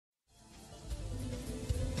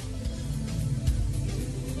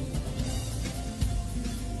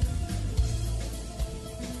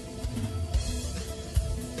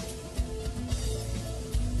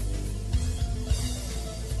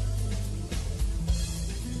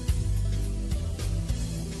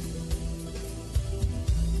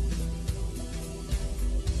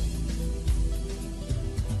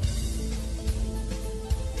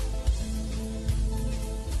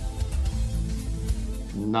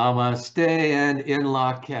Namaste and in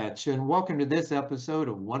la catch, and welcome to this episode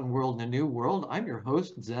of One World in a New World. I'm your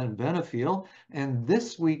host, Zen Benefiel, and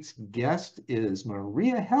this week's guest is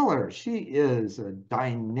Meria Heller. She is a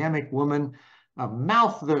dynamic woman, a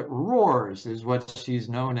mouth that roars is what she's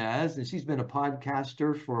known as, and she's been a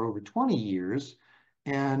podcaster for over 20 years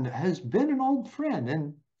and has been an old friend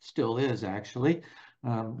and still is actually,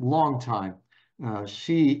 long time.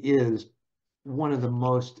 She is one of the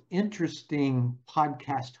most interesting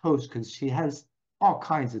podcast hosts because she has all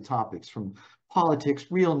kinds of topics from politics,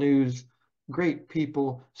 real news, great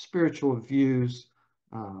people, spiritual views,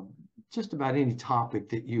 just about any topic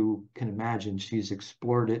that you can imagine. She's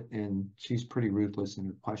explored it, and she's pretty ruthless in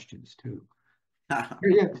her questions too.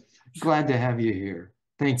 Yeah, glad to have you here.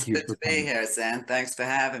 Thank It's you good for to be coming. here, Zen. Thanks for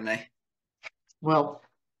having me. Well,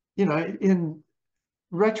 in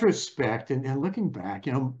retrospect and looking back,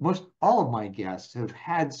 most all of my guests have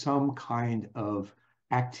had some kind of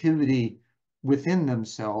activity within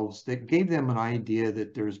themselves that gave them an idea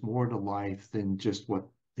that there's more to life than just what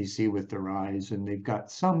they see with their eyes, and they've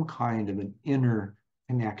got some kind of an inner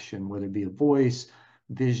connection, whether it be a voice,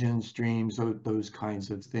 visions, dreams, those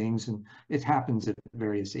kinds of things. And it happens at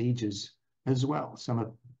various ages as well. Some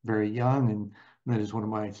are very young, and that is one of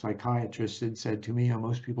my psychiatrists had said to me,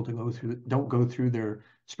 most people don't go through their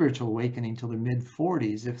spiritual awakening till their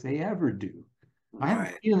mid-40s, if they ever do. I have a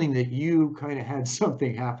Right. feeling that you kind of had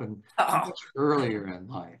something happen Oh, much earlier in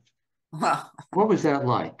life. well, What was that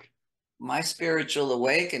like? my spiritual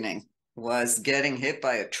awakening was getting hit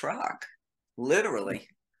by a truck, literally.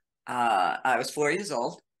 I was 4 years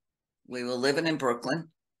old. We were living in Brooklyn.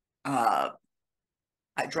 Uh,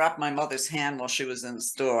 I dropped my mother's hand while she was in the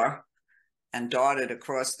store and darted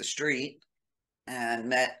across the street and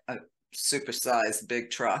met a supersized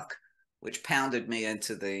big truck, which pounded me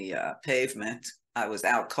into the pavement. I was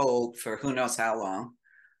out cold for who knows how long.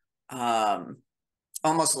 Um,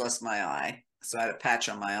 Almost lost my eye. So I had a patch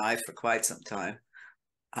on my eye for quite some time.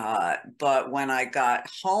 But when I got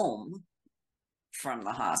home from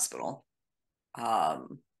the hospital,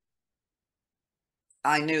 um,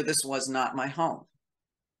 I knew this was not my home.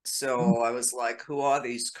 So I was like, who are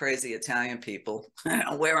these crazy Italian people?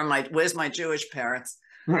 Where's my Jewish parents?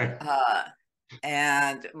 Right. Uh,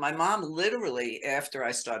 and my mom literally, after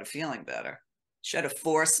I started feeling better, she had to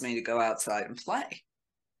force me to go outside and play.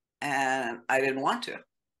 And I didn't want to.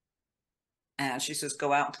 And she says,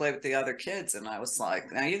 go out and play with the other kids. And I was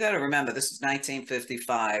like, now you got to remember, this is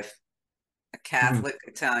 1955, a Mhm. Catholic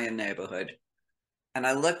Italian neighborhood. And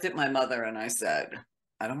I looked at my mother and I said,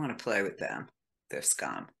 I don't want to play with them. They're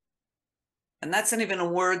scum. And that's not even a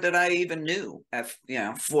word that I even knew at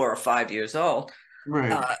 4 or 5 years old.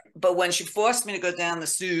 Right. But when she forced me to go down the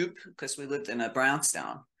stoop, because we lived in a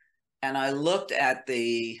brownstone, and I looked at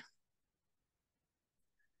the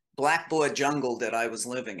blackboard jungle that I was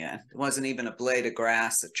living in. It wasn't even a blade of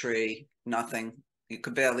grass, a tree, nothing. You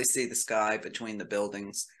could barely see the sky between the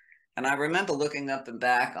buildings. And I remember looking up and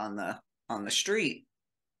back on the street,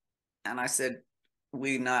 and I said,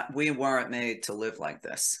 we weren't made to live like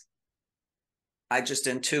this. I just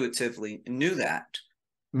intuitively knew that.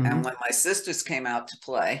 And Mhm. when my sisters came out to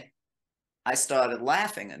play, I started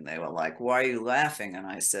laughing, and they were like, why are you laughing? And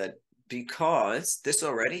I said, because this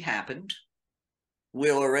already happened.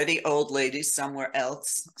 We're already old ladies somewhere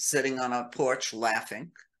else sitting on a porch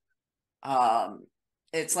laughing. Um,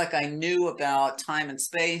 it's like I knew about time and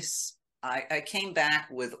space. I came back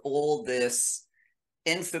with all this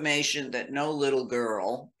information that no little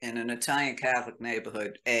girl in an Italian Catholic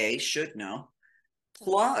neighborhood, should know.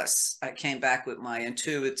 Plus, I came back with my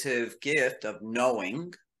intuitive gift of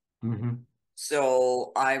knowing. Mhm.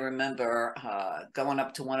 So I remember going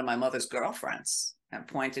up to one of my mother's girlfriends and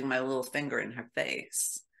pointing my little finger in her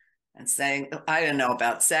face and saying, I didn't know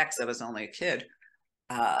about sex. I was only a kid.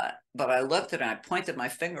 But I looked at her and I pointed my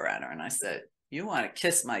finger at her and I said, you want to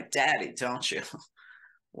kiss my daddy, don't you?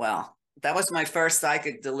 Well, that was my first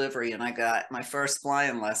psychic delivery, and I got my first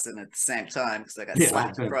flying lesson at the same time because I got Yeah, I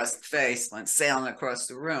slapped bet. across the face, went sailing across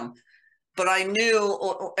the room. But I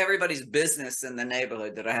knew everybody's business in the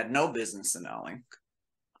neighborhood that I had no business in knowing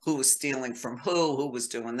who was stealing from who was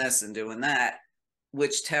doing this and doing that,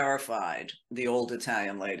 which terrified the old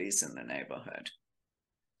Italian ladies in the neighborhood.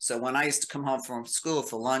 So when I used to come home from school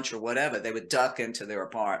for lunch or whatever, they would duck into their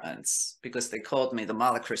apartments because they called me the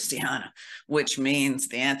Mala Christiana, which means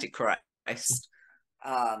the Antichrist.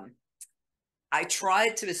 Um, I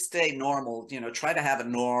tried to stay normal, try to have a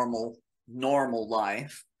normal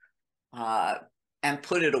life, uh, and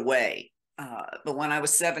put it away. But when I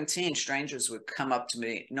was 17, strangers would come up to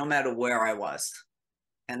me no matter where I was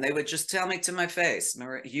And they would just tell me to my face,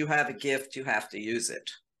 you have a gift, you have to use it.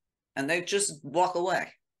 And they'd just walk away.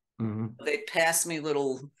 Mm-hmm. They'd pass me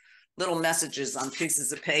little messages on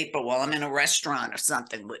pieces of paper while I'm in a restaurant or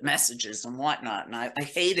something with messages and whatnot. And I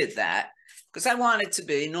hated that because I wanted to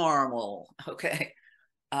be normal. Okay.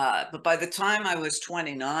 But by the time I was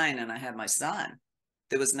 29 and I had my son,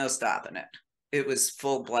 there was no stopping it. It was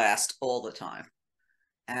full blast all the time.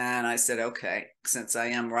 And I said, okay, since I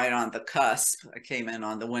am right on the cusp, I came in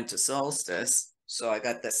on the winter solstice. So I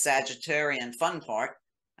got the Sagittarian fun part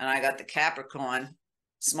and I got the Capricorn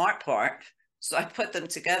smart part. So I put them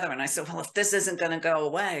together and I said, well, if this isn't going to go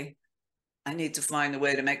away, I need to find a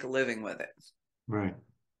way to make a living with it. Right.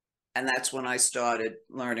 And that's when I started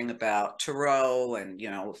learning about tarot. And, you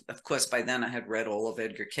know, of course, by then I had read all of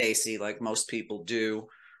Edgar Cayce, like most people do.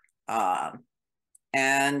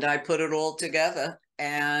 And I put it all together.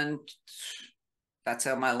 And that's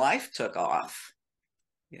how my life took off.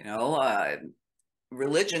 You know,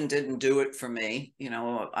 religion didn't do it for me. You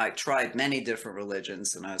know, I tried many different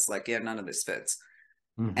religions and I was like, yeah, none of this fits.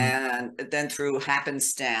 Mm-hmm. And then through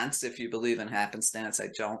happenstance, if you believe in happenstance, I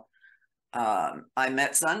don't, I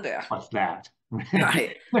met Sun Bear. What's that?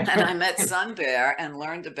 Right. And I met Sun Bear and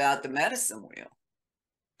learned about the medicine wheel.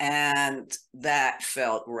 And that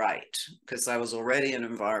felt right because I was already an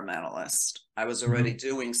environmentalist. I was already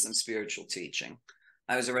doing some spiritual teaching.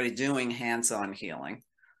 I was already doing hands-on healing.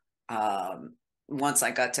 Once I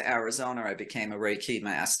got to Arizona, I became a Reiki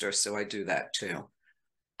master, so I do that too.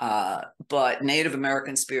 But Native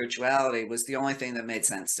American spirituality was the only thing that made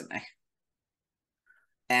sense to me.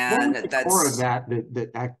 And what was the core of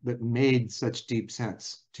that made such deep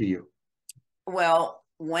sense to you? Well,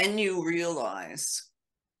 when you realize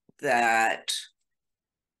that,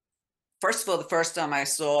 first of all, the first time I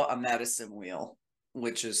saw a medicine wheel,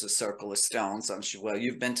 which is a circle of stones, I'm sure, well,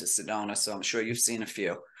 you've been to Sedona, so I'm sure you've seen a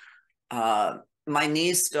few. My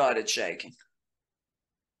knees started shaking.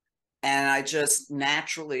 And I just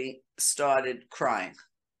naturally started crying.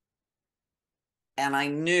 And I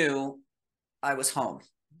knew I was home.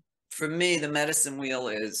 For me, the medicine wheel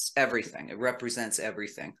is everything. It represents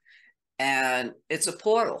everything. And it's a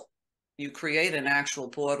portal. You create an actual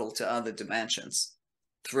portal to other dimensions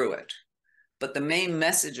through it. But the main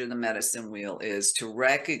message of the medicine wheel is to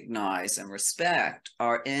recognize and respect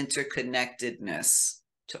our interconnectedness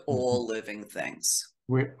to all living things.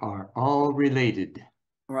 We are all related.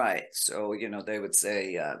 Right. So, you know, they would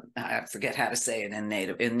say, I forget how to say it in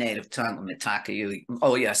native tongue, Mitaka.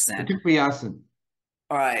 Oh, yes, then.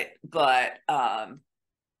 All right. But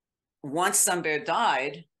once Sun Bear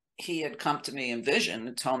died, he had come to me in vision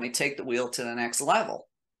and told me, take the wheel to the next level.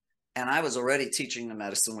 And I was already teaching the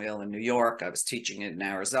medicine wheel in New York. I was teaching it in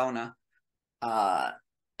Arizona.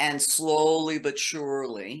 And slowly but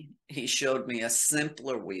surely, he showed me a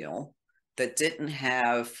simpler wheel that didn't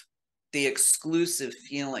have the exclusive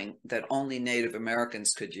feeling that only Native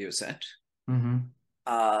Americans could use it.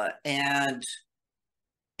 And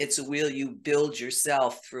it's a wheel you build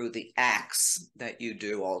yourself through the acts that you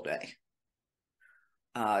do all day.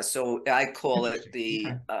 So I call it the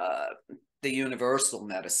universal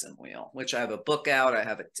medicine wheel, which I have a book out. I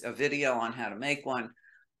have a video on how to make one.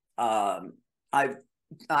 I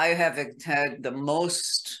have had the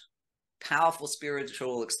most powerful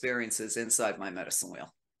spiritual experiences inside my medicine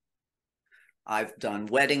wheel. I've done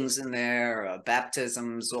weddings in there,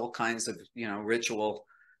 baptisms, all kinds of, you know, ritual.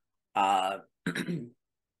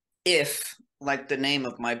 If, like the name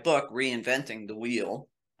of my book, Reinventing the Wheel,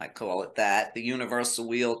 I call it that, the universal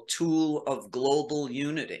wheel, tool of global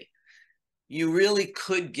unity. You really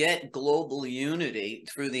could get global unity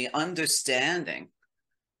through the understanding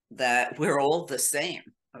that we're all the same.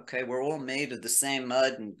 Okay, we're all made of the same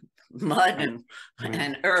mud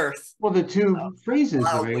and earth. Well, the two phrases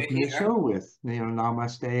that I opened the show with, you know,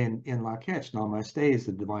 Namaste and in La Catch. Namaste is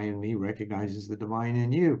the divine in me recognizes the divine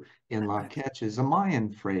in you. In La Catch is a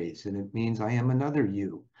Mayan phrase, and it means I am another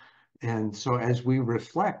you. And so as we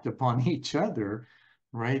reflect upon each other,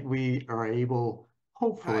 right, we are able,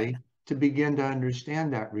 hopefully, to begin to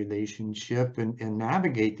understand that relationship and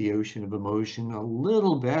navigate the ocean of emotion a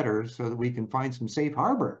little better so that we can find some safe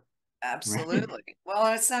harbor. Absolutely. Right?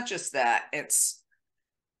 Well, it's not just that. It's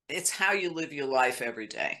how you live your life every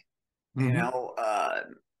day. You know,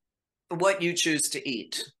 what you choose to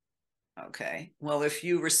eat. Okay. Well, if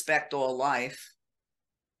you respect all life,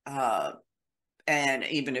 and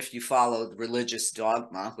even if you follow the religious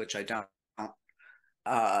dogma, which I don't,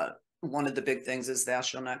 one of the big things is thou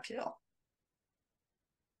shalt not kill.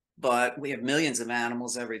 But we have millions of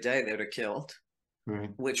animals every day that are killed,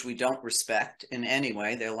 which we don't respect in any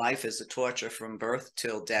way. Their life is a torture from birth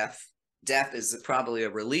till death. death is probably a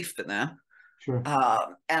relief for them. Sure.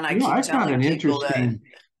 And I You know, keep I found telling an people that, interesting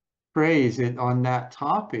phrase on that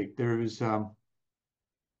topic. There's uh,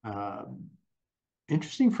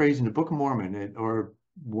 interesting phrase in the Book of Mormon, or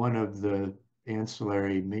one of the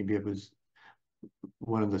ancillary, maybe it was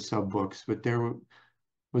one of the sub books, but there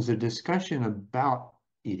was a discussion about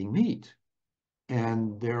eating meat.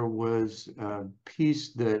 And there was a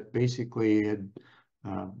piece that basically had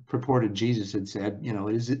purported Jesus had said, you know,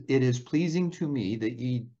 it is pleasing to me that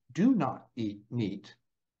ye do not eat meat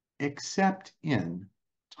except in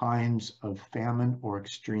times of famine or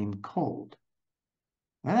extreme cold.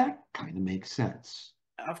 Now, that kind of makes sense.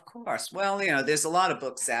 of course. Well, you know, there's a lot of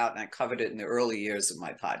books out, and I covered it in the early years of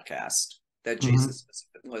my podcast, that Jesus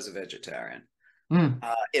was a vegetarian,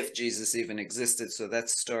 if Jesus even existed. So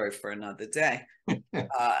that's a story for another day. But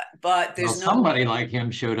Well, there's no, somebody like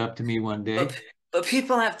him showed up to me one day. but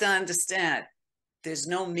people have to understand there's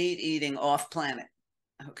no meat eating off planet.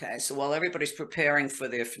 Okay, so while everybody's preparing for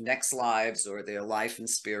their next lives or their life in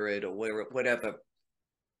spirit or whatever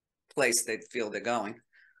place they feel they're going,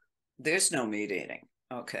 there's no meat eating.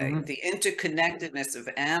 Okay, the interconnectedness of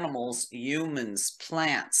animals, humans,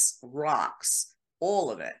 plants, rocks,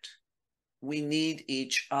 all of it. We need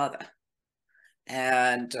each other.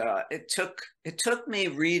 And it took me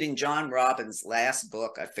reading John Robbins' last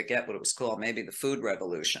book, I forget what it was called, maybe The Food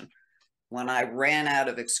Revolution, when I ran out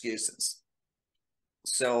of excuses.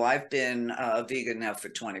 So I've been a vegan now for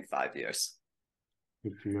 25 years.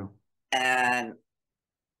 Good for you. And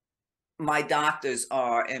my doctors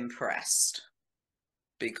are impressed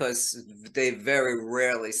because they very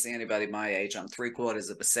rarely see anybody my age. I'm 3/4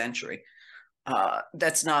 of a century.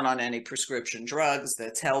 That's not on any prescription drugs,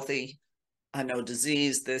 that's healthy, no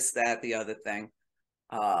disease, this, that, the other thing.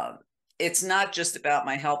 It's not just about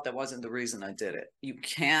my health. That wasn't the reason I did it. You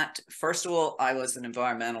can't, first of all, I was an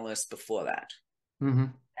environmentalist before that.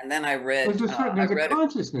 And then I read, there's a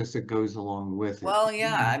consciousness that goes along with it. Well,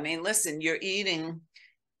 yeah, I mean, listen, you're either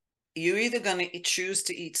going to choose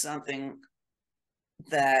to eat something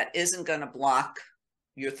that isn't going to block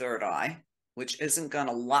your third eye, which isn't going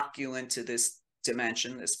to lock you into this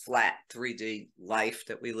dimension, this flat 3D life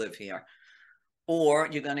that we live here, or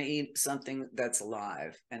you're going to eat something that's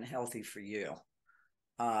alive and healthy for you.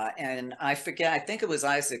 And I forget, I think it was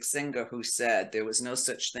Isaac Singer who said there was no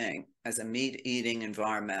such thing as a meat-eating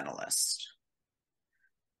environmentalist.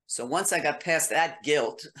 So once I got past that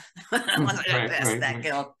guilt,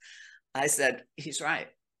 guilt, I said, he's right.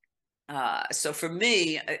 So for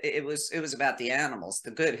me, it was about the animals,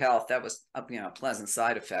 the good health. That was a pleasant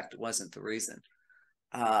side effect. It wasn't the reason.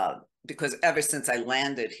 Because ever since I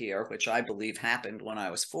landed here, which I believe happened when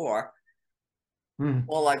I was 4,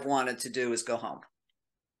 all I've wanted to do is go home.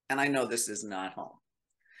 And I know this is not home.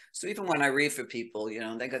 So even when I read for people,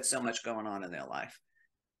 they got so much going on in their life.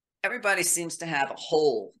 Everybody seems to have a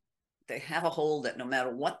hole. They have a hole that no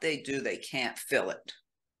matter what they do, they can't fill it.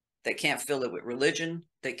 They can't fill it with religion.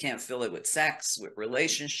 They can't fill it with sex, with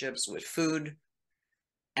relationships, with food.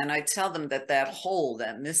 And I tell them that hole,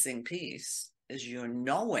 that missing piece, is your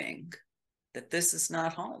knowing that this is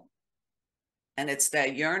not home. And it's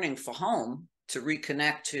that yearning for home, to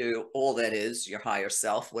reconnect to all that is, your higher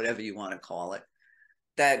self, whatever you want to call it,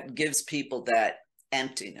 that gives people that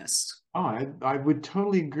emptiness. Oh, I would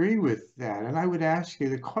totally agree with that. And I would ask you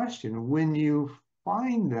the question, when you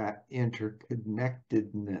find that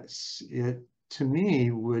interconnectedness, it to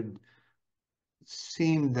me would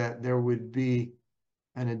seem that there would be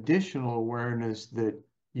an additional awareness that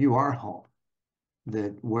you are home,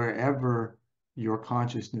 that wherever your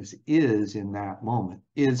consciousness is in that moment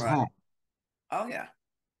is home. Oh, yeah.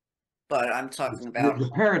 But I'm talking about the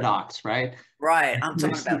paradox, right? Right. I'm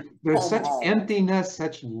talking about there's such emptiness,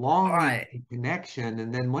 such longing, connection.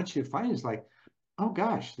 And then once you find it, it's like, oh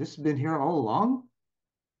gosh, this has been here all along.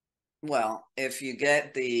 Well, if you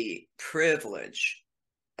get the privilege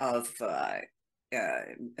of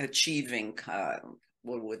achieving,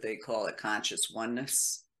 what would they call it? Conscious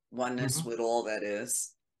oneness with all that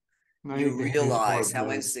is. You realize how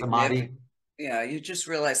insignificant. Yeah, you just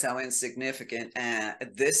realize how insignificant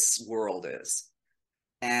this world is,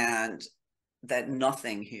 and that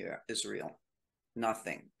nothing here is real,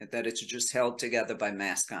 nothing. That it's just held together by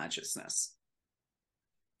mass consciousness.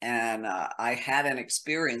 And I had an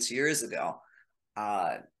experience years ago.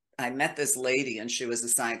 I met this lady, and she was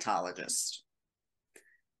a Scientologist.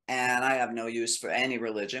 And I have no use for any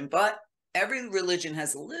religion, but every religion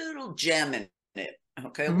has a little gem in it.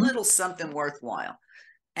 Okay, a little something worthwhile.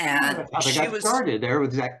 And how they got started. There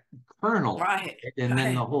was that kernel, and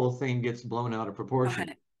then the whole thing gets blown out of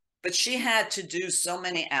proportion. But she had to do so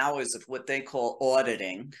many hours of what they call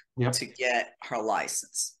auditing to get her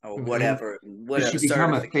license or whatever Did she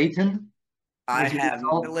become a certificate. Thetan? I had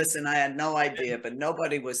no idea, but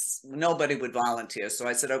nobody would volunteer. So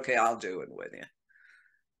I said, okay, I'll do it with you.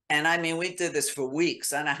 And I mean, we did this for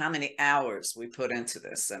weeks. I don't know how many hours we put into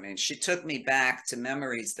this. I mean, she took me back to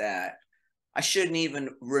memories that I shouldn't even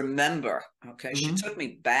remember. Okay. She took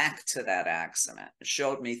me back to that accident. It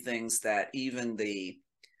showed me things that even the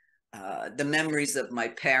memories of my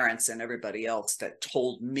parents and everybody else that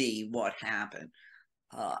told me what happened.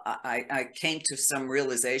 I came to some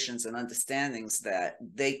realizations and understandings that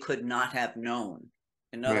they could not have known.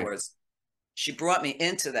 In other words, she brought me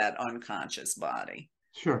into that unconscious body.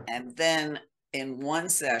 Sure. And then in one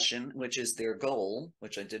session, which is their goal,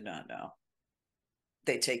 which I did not know,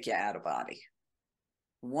 they take you out of body.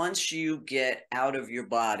 Once you get out of your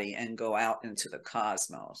body and go out into the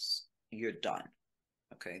cosmos, you're done.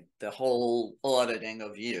 Okay. The whole auditing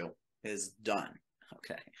of you is done.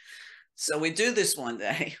 Okay. So we do this one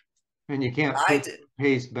day. And you can't put the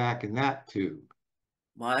paste back in that tube.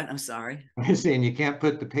 What? I'm sorry. I'm saying you can't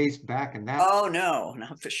put the paste back in that. Oh, no,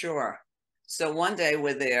 not for sure. So one day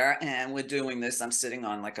we're there and we're doing this. I'm sitting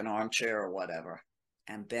on like an armchair or whatever.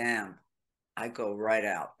 And bam, I go right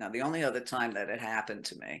out. Now, the only other time that it happened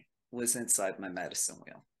to me was inside my medicine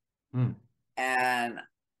wheel. And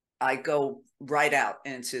I go right out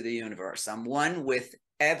into the universe. I'm one with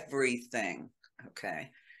everything.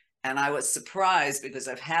 Okay. And I was surprised because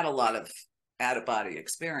I've had a lot of out-of-body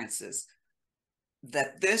experiences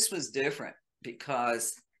that this was different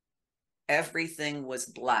because everything was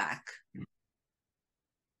black,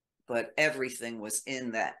 but everything was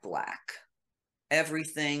in that black.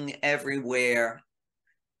 Everything, everywhere.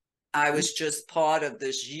 I was just part of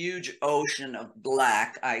this huge ocean of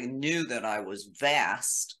black. I knew that I was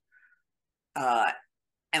vast.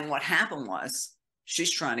 And what happened was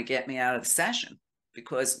she's trying to get me out of the session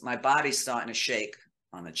because my body's starting to shake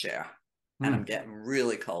on the chair and I'm getting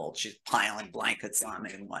really cold. She's piling blankets on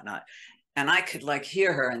me and whatnot. And I could like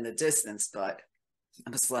hear her in the distance, but I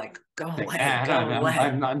was like, go away, go away.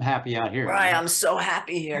 I'm happy out here. Right, I'm so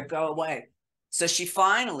happy here, go away. So she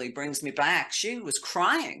finally brings me back. She was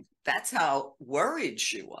crying. That's how worried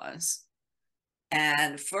she was.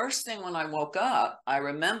 And first thing when I woke up, I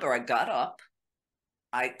remember I got up,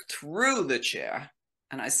 I threw the chair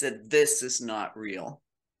and I said, this is not real.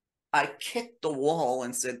 I kicked the wall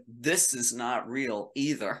and said, this is not real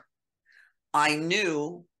either. I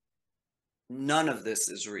knew none of this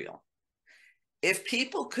is real. If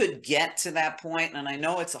people could get to that point, and I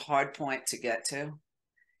know it's a hard point to get to,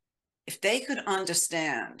 if they could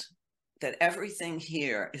understand that everything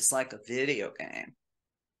here is like a video game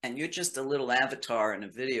and you're just a little avatar in a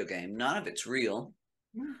video game, none of it's real.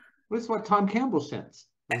 That's what Tom Campbell says.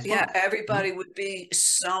 Yeah, everybody would be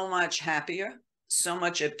so much happier, so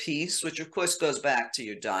much at peace, which of course goes back to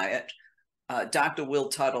your diet. Dr. Will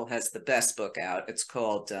Tuttle has the best book out. It's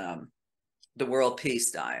called The World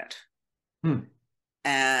Peace Diet.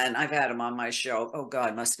 And I've had him on my show. Oh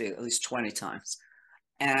God, must be at least 20 times.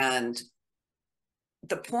 And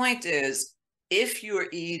the point is, if you're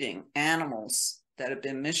eating animals that have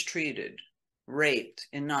been mistreated, raped,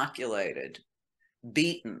 inoculated,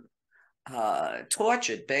 beaten,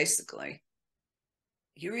 tortured, basically,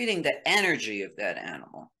 you're eating the energy of that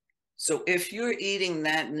animal. So if you're eating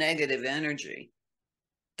that negative energy,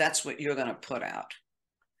 that's what you're going to put out.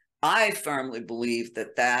 I firmly believe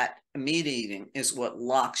that meat eating is what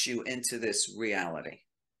locks you into this reality.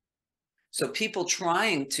 So people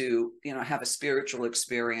trying to, have a spiritual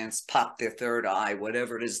experience, pop their third eye,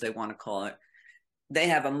 whatever it is they want to call it, they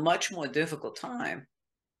have a much more difficult time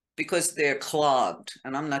because they're clogged.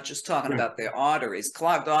 And I'm not just talking about their arteries.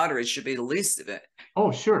 Clogged arteries should be the least of it.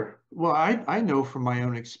 Oh, sure. Well, I know from my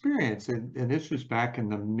own experience, and this was back in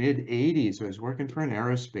the mid-'80s. I was working for an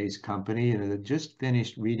aerospace company and I had just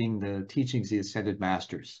finished reading the Teachings of the Ascended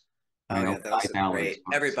Masters. Oh, yeah, those are great.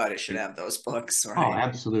 Everybody should have those books, right? Oh,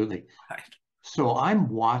 absolutely. Right. So I'm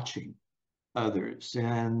watching others,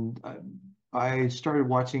 and I started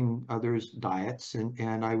watching others' diets,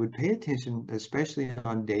 and I would pay attention, especially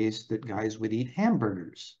on days that guys would eat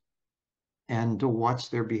hamburgers, and to watch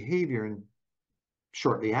their behavior, and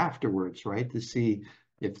shortly afterwards, right, to see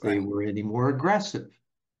if they were any more aggressive.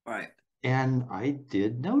 Right. And I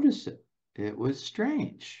did notice it. It was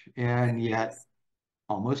strange, and yet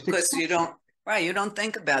almost because you don't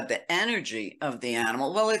think about the energy of the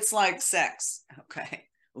animal. Well, it's like sex. Okay.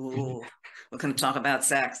 Ooh, we're going to talk about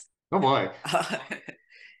sex. Oh boy.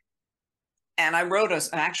 And I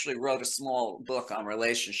actually wrote a small book on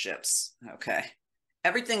relationships. Okay.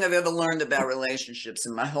 Everything I've ever learned about relationships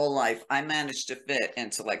in my whole life, I managed to fit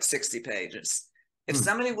into like 60 pages. If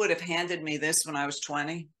somebody would have handed me this when I was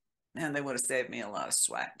 20, man, they would have saved me a lot of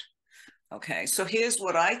sweat. Okay, so here's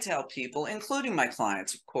what I tell people, including my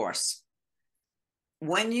clients, of course.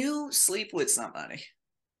 When you sleep with somebody,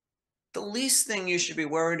 the least thing you should be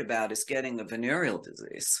worried about is getting a venereal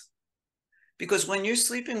disease. Because when you're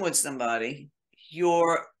sleeping with somebody,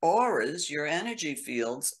 your auras, your energy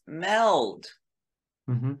fields meld.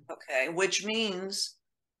 Okay, which means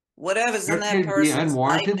whatever's in that could be person's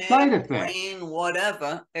unwarranted side nightmare, effects. brain,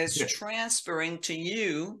 whatever, is transferring to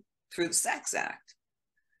you through the sex act.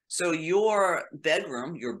 So your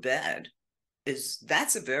bedroom, your bed,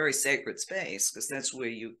 that's a very sacred space because that's where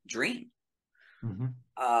you dream.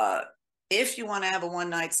 If you want to have a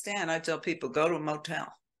one-night stand, I tell people, go to a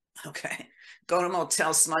motel. Okay, go to a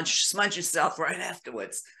motel, smudge yourself right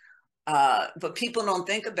afterwards. But people don't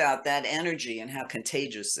think about that energy and how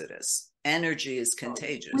contagious it is. Energy is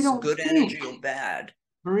contagious. We don't Good think. energy or bad.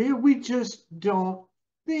 Maria, we just don't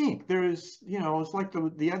think. There's, it's like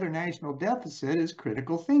the other national deficit is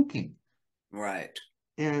critical thinking. Right.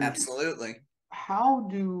 And absolutely. How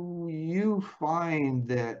do you find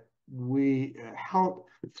that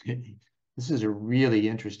this is a really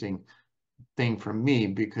interesting thing for me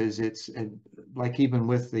because it's like even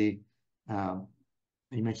with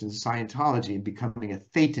you mentioned Scientology becoming a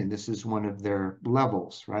thetan. This is one of their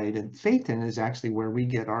levels, right? And thetan is actually where we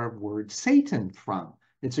get our word Satan from.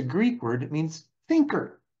 It's a Greek word. It means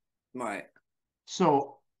thinker. Right.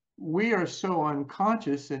 So we are so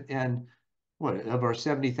unconscious and what of our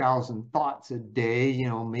 70,000 thoughts a day,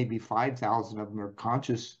 maybe 5,000 of them are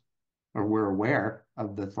conscious or we're aware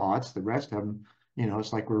of the thoughts. The rest of them,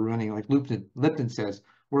 it's like we're running, like Lipton says,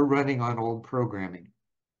 we're running on old programming.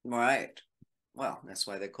 Right. Well, that's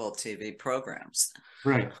why they call TV programs.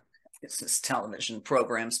 Right. It's just television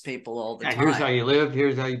programs people all the time. Here's how you live.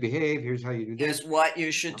 Here's how you behave. Here's how you do this. Here's what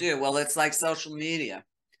you should do. Well, it's like social media.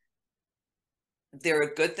 There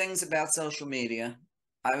are good things about social media.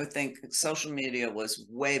 I would think social media was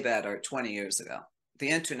way better 20 years ago. The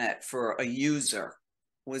internet for a user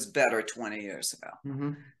was better 20 years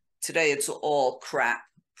ago. Today, it's all crap,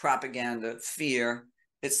 propaganda, fear.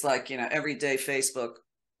 It's like, every day Facebook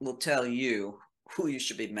will tell you who you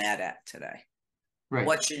should be mad at today. Right.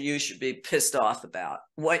 What you should be pissed off about,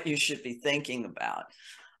 what you should be thinking about.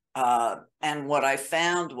 And what I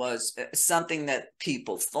found was something that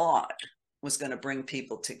people thought was going to bring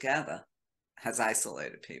people together has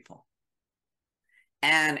isolated people.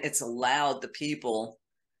 And it's allowed the people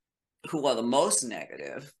who are the most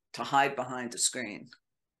negative to hide behind the screen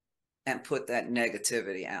and put that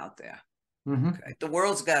negativity out there. Okay. The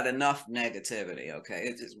world's got enough negativity.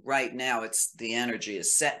 Okay. Right now, the energy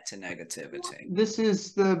is set to negativity. This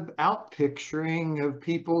is the outpicturing of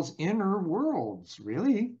people's inner worlds,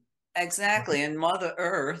 really. Exactly. And Mother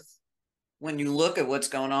Earth, when you look at what's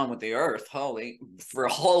going on with the Earth, okay,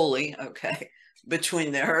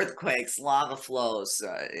 between the earthquakes, lava flows,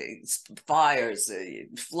 fires,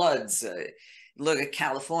 floods. Look at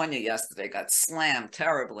California yesterday, got slammed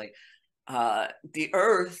terribly. The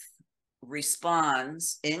Earth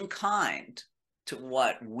responds in kind to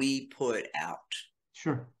what we put out.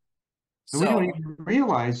 Sure. So we don't even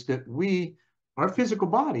realize that our physical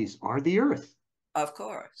bodies are the Earth. Of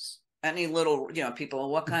course. Any little, people,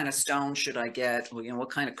 what kind of stone should I get? Well, what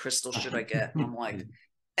kind of crystal should I get? And I'm like,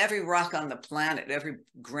 every rock on the planet, every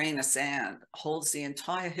grain of sand holds the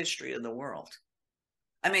entire history of the world.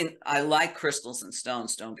 I mean, I like crystals and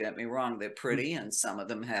stones, don't get me wrong. They're pretty, and some of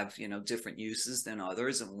them have, different uses than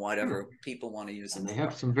others and whatever people want to use them for. They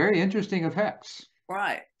have some very interesting effects.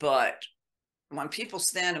 Right. But when people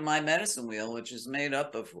stand in my medicine wheel, which is made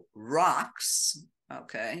up of rocks,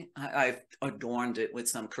 okay, I've adorned it with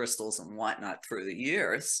some crystals and whatnot through the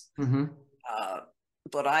years.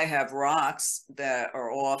 But I have rocks that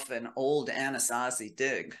are off an old Anasazi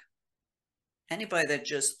dig. Anybody that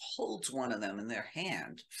just holds one of them in their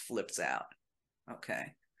hand flips out.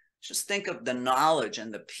 Okay. Just think of the knowledge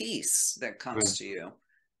and the peace that comes to you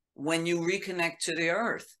when you reconnect to the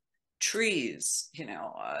earth. Trees,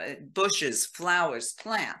 bushes, flowers,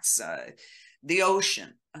 plants, the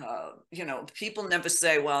ocean. People never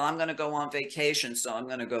say, well, I'm going to go on vacation, so I'm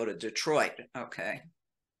going to go to Detroit. Okay.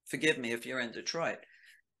 Forgive me if you're in Detroit.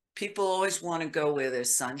 People always want to go where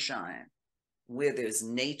there's sunshine, where there's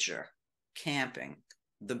nature, camping,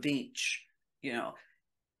 the beach.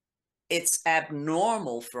 It's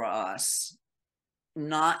abnormal for us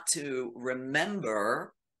not to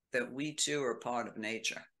remember that we too are part of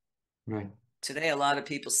nature. Right. Today, a lot of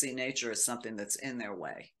people see nature as something that's in their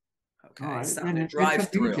way. Okay. Something to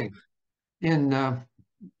drive through. In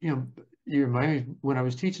You remind me, when I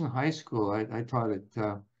was teaching high school, I taught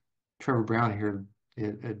at Trevor Brown here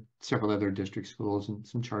at several other district schools and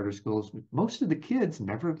some charter schools. Most of the kids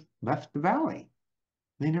never left the valley.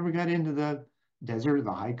 They never got into the desert,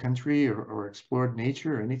 the high country, or explored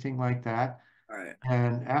nature or anything like that. Right.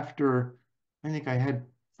 And after, I think I had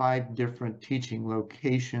 5 different teaching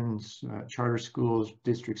locations, charter schools,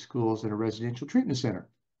 district schools, and a residential treatment center.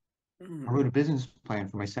 I wrote a business plan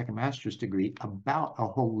for my second master's degree about a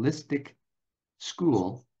holistic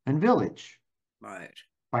school and village. Right.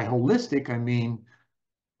 By holistic, I mean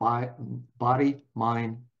body,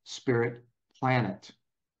 mind, spirit, planet.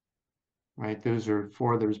 Right? Those are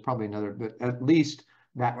 4. There's probably another, but at least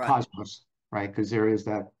that Right. cosmos, right? Because there is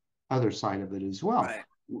that other side of it as well. Right.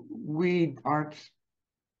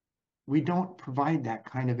 We don't provide that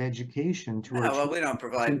kind of education to our Well, we children. don't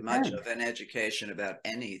provide much of an education about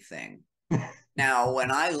anything. Now, when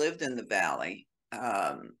I lived in the Valley,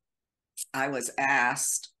 I was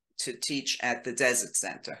asked to teach at the Desert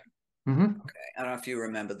Center. Mm-hmm. Okay. I don't know if you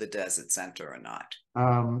remember the Desert Center or not.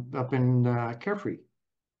 Up in Carefree.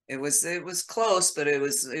 It was close, but it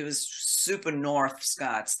was super north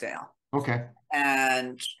Scottsdale. Okay.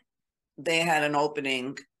 And they had an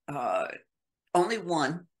opening, only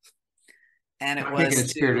one, and it was the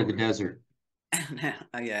spirit of the desert.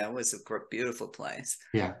 Yeah, it was a beautiful place.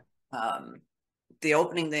 Yeah. The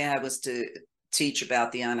opening they had was to teach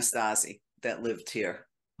about the Anasazi that lived here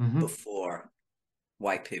before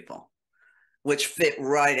white people, which fit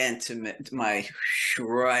right into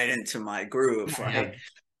my groove, right?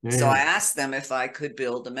 Yeah. So I asked them if I could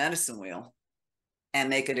build a medicine wheel and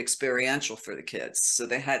make it experiential for the kids. So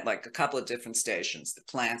they had like a couple of different stations: the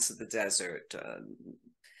plants of the desert,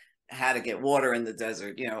 how to get water in the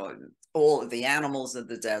desert, all of the animals of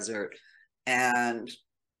the desert. And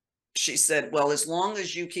she said, well, as long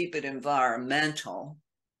as you keep it environmental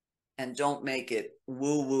and don't make it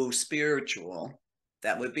woo-woo spiritual,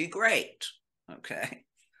 that would be great. Okay.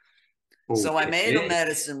 So I made a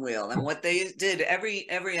medicine wheel, and what they did, every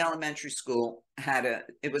elementary school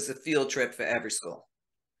it was a field trip for every school.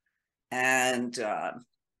 And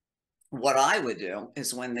what I would do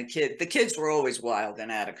is when the kids were always wild and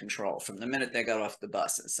out of control from the minute they got off the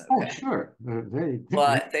buses. Okay? Oh, sure.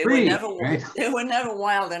 But they were never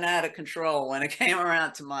wild and out of control when it came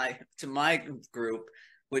around to my group,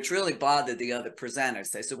 which really bothered the other presenters.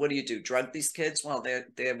 They said, what do you do? Drug these kids? Well,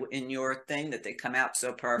 they're in your thing that they come out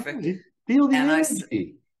so perfect. Feel the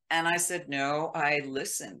energy. I said, no, I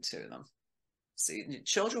listened to them. See,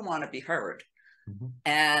 children want to be heard.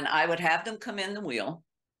 And I would have them come in the wheel,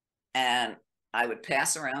 and I would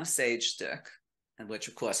pass around a sage stick, and which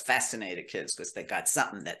of course fascinated kids because they got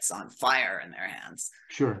something that's on fire in their hands.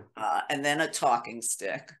 Sure. And then a talking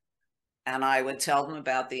stick. And I would tell them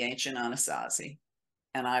about the ancient Anasazi.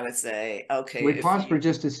 And I would say, okay. We pause for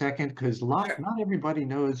just a second, because not everybody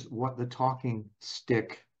knows what the talking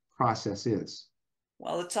stick process is.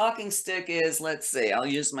 Well, the talking stick is, let's see, I'll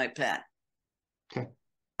use my pen. Okay.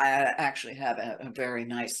 I actually have a very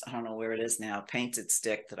nice, I don't know where it is now, painted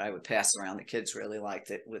stick that I would pass around. The kids really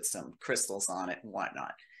liked it, with some crystals on it and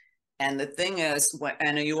whatnot. And the thing is,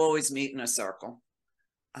 and you always meet in a circle,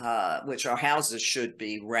 which our houses should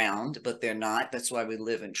be round, but they're not. That's why we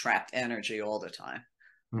live in trapped energy all the time.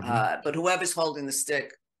 But whoever's holding the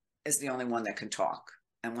stick is the only one that can talk.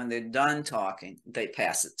 And when they're done talking, they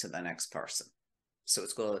pass it to the next person. So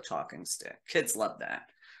it's called a talking stick. Kids love that.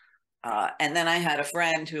 And then I had a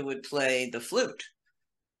friend who would play the flute,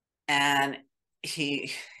 and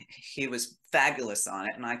he was fabulous on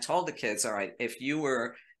it. And I told the kids, all right, if you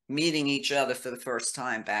were meeting each other for the first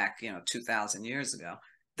time back, 2,000 years ago,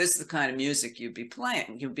 this is the kind of music you'd be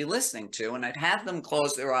playing, you'd be listening to. And I'd have them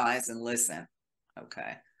close their eyes and listen.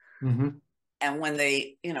 Okay. And when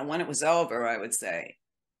they, when it was over, I would say,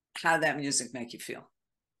 how did that music make you feel?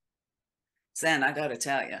 Zen, I got to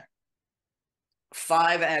tell you,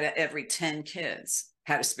 5 out of every 10 kids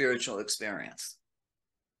had a spiritual experience.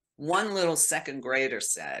 One little second grader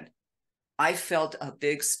said, I felt a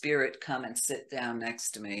big spirit come and sit down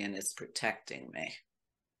next to me, and it's protecting me.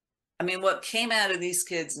 I mean, what came out of these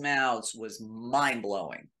kids' mouths was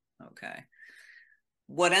mind-blowing. Okay.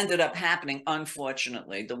 What ended up happening,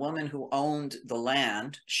 unfortunately, the woman who owned the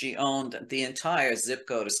land, she owned the entire zip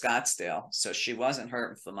code of Scottsdale, so she wasn't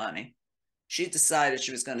hurting for money. She decided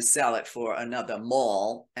she was going to sell it for another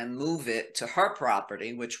mall and move it to her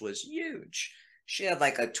property, which was huge. She had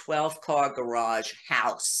like a 12-car garage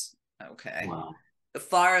house. Okay. Wow. The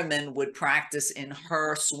firemen would practice in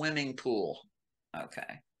her swimming pool.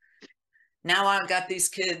 Okay. Now I've got these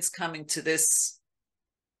kids coming to this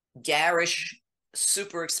garish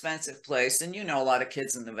super expensive place. And, a lot of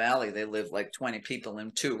kids in the Valley, they live like 20 people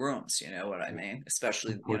in 2 rooms. You know what I mean?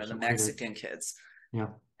 Especially, the Unfortunately, Mexican kids. yeah.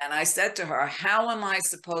 And I said to her, how am I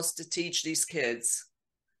supposed to teach these kids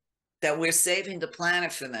that we're saving the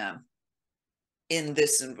planet for them in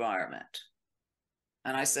this environment?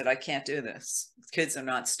 And I said, I can't do this. Kids are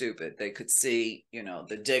not stupid. They could see,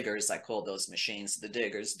 the diggers, I call those machines the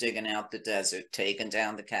diggers, digging out the desert, taking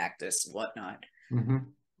down the cactus, whatnot. Mm-hmm.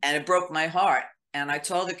 And it broke my heart. And I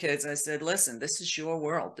told the kids, I said, listen, this is your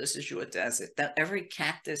world. This is your desert. That every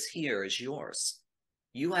cactus here is yours.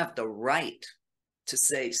 You have the right to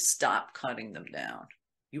say, stop cutting them down.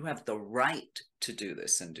 You have the right to do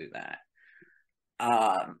this and do that.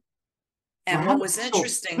 And what was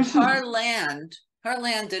interesting, her land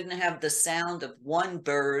didn't have the sound of one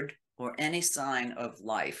bird or any sign of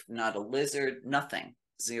life, not a lizard, nothing,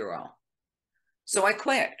 zero. So I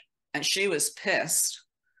quit, and she was pissed.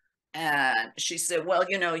 And she said, well,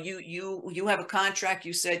 you have a contract.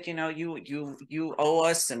 You said, you owe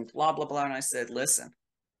us and blah, blah, blah. And I said, listen,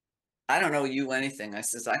 I don't owe you anything. I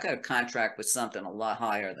says, I got a contract with something a lot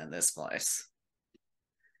higher than this place.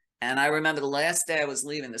 And I remember the last day I was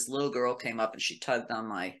leaving, this little girl came up and she tugged on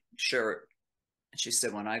my shirt. And she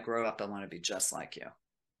said, when I grow up, I want to be just like you.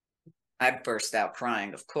 I burst out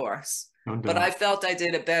crying, of course. But I felt I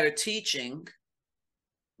did a better teaching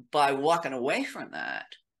by walking away from that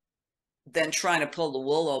than trying to pull the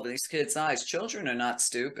wool over these kids' eyes. Children are not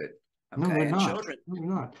stupid. Okay? No, we're not. Children, we're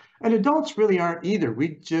not. And adults really aren't either.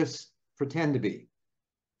 We just pretend to be.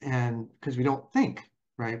 And because we don't think,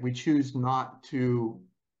 right? We choose not to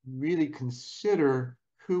really consider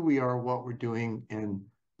who we are, what we're doing, and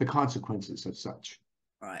the consequences of such.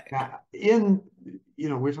 Right. Now,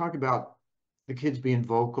 we're talking about the kids being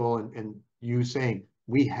vocal and you saying,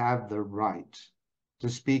 we have the right to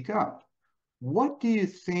speak up. What do you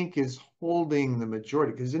think is holding the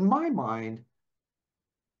majority? Because in my mind,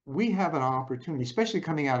 we have an opportunity, especially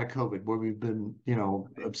coming out of COVID, where we've been,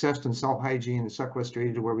 obsessed in self-hygiene and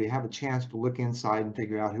sequestrated, where we have a chance to look inside and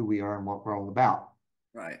figure out who we are and what we're all about.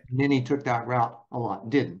 Right. Many took that route, a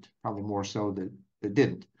lot didn't, probably more so that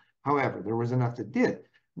didn't. However, there was enough that did.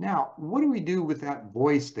 Now, what do we do with that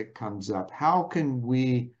voice that comes up? How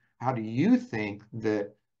do you think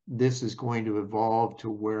that this is going to evolve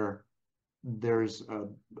to where there's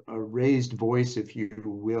a raised voice, if you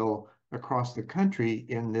will, across the country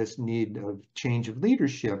in this need of change of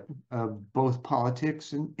leadership of both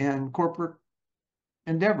politics and corporate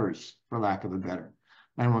endeavors, for lack of a better?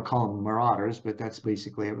 I don't want to call them marauders, but that's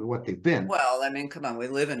basically what they've been. Well, I mean, come on, we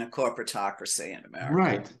live in a corporatocracy in America.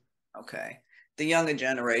 Right. Okay. The younger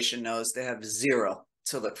generation knows they have zero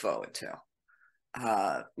to look forward to.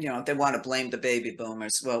 They want to blame the baby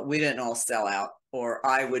boomers. Well, we didn't all sell out, or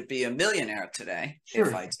I would be a millionaire today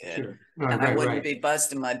if I did. Sure. And I wouldn't be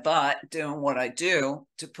busting my butt doing what I do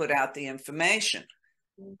to put out the information.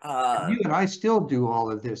 You and I still do all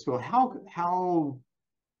of this. Well, how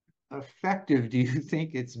effective do you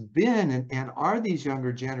think it's been? And are these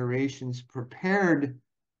younger generations prepared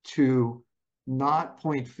to not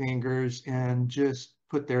point fingers and just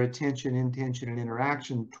put their attention, intention, and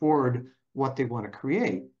interaction toward what they want to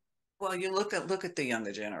create? Well, you look at the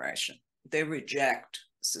younger generation. They reject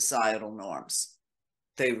societal norms.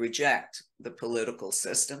 They reject the political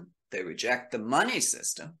system. They reject the money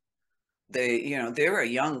system. There are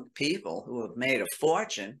young people who have made a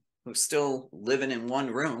fortune who're still living in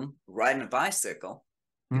one room, riding a bicycle,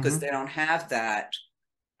 because they don't have that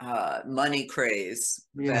money craze.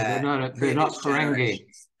 Yeah, they're not Ferengi.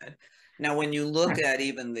 Now, when you look at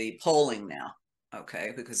even the polling now,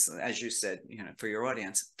 okay, because as you said, for your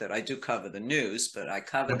audience, that I do cover the news, but I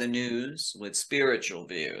cover the news with spiritual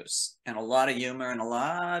views and a lot of humor and a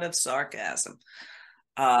lot of sarcasm.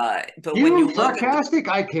 But when you look sarcastic,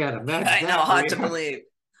 I can't imagine. I know, hard to believe.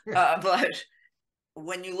 But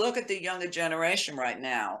when you look at the younger generation right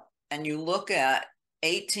now, and you look at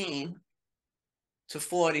 18 to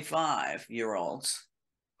 45-year-olds,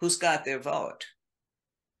 who's got their vote?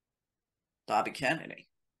 Bobby Kennedy.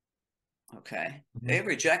 Okay. They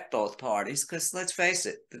reject both parties because, let's face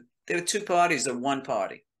it, there are two parties or one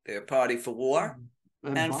party. They're a party for war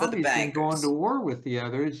and for the bankers. Been going to war with the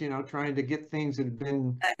others, trying to get things that have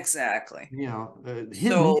been hidden.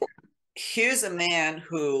 So here's a man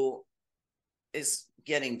who is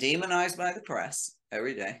getting demonized by the press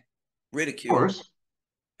every day, ridiculed. Of course.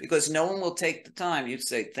 Because no one will take the time, you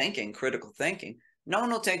say critical thinking, no one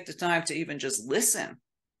will take the time to even just listen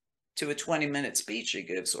to a 20-minute speech he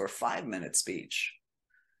gives or a 5-minute speech.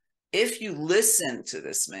 If you listen to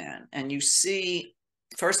this man and you see,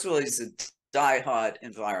 first of all, he's a diehard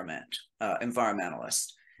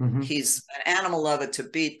environmentalist. He's an animal lover to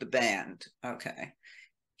beat the band. Okay.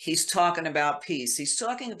 He's talking about peace. He's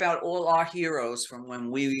talking about all our heroes from when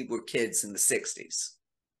we were kids in the 60s.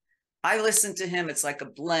 I listen to him. It's like a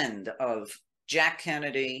blend of Jack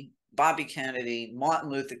Kennedy, Bobby Kennedy, Martin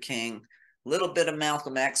Luther King, a little bit of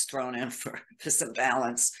Malcolm X thrown in for some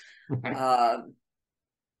balance.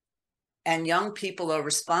 And young people are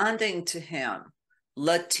responding to him.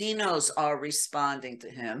 Latinos are responding to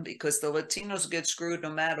him because the Latinos get screwed no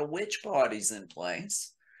matter which party's in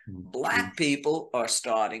place. Black people are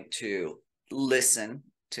starting to listen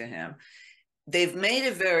to him. They've made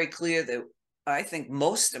it very clear that I think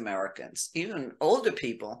most Americans, even older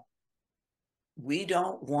people, we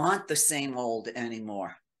don't want the same old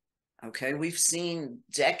anymore. Okay, we've seen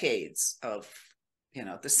decades of,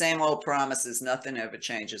 the same old promises, nothing ever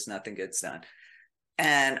changes, nothing gets done.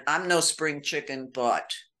 And I'm no spring chicken,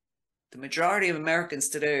 but the majority of Americans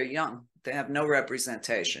today are young. They have no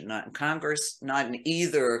representation, not in Congress, not in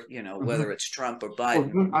either, whether it's Trump or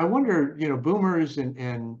Biden. Well, I wonder, boomers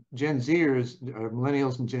and Gen Zers,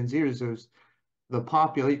 millennials and Gen Zers, those the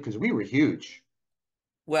population, because we were huge.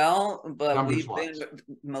 Well, but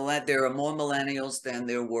there are more millennials than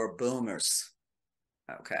there were boomers.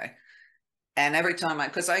 Okay. And every time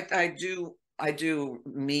because I do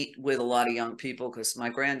meet with a lot of young people because my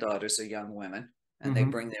granddaughters are young women and they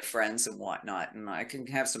bring their friends and whatnot. And I can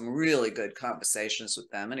have some really good conversations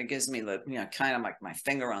with them. And it gives me the, kind of like my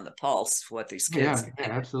finger on the pulse for what these kids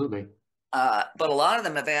Yeah, absolutely. But a lot of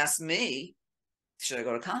them have asked me, should I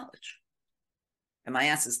go to college? And my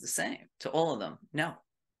answer is the same to all of them. No.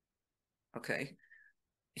 Okay.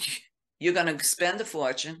 You're going to spend a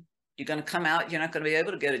fortune. You're going to come out. You're not going to be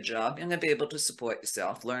able to get a job. You're going to be able to support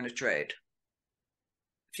yourself, learn a trade.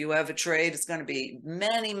 If you have a trade, it's going to be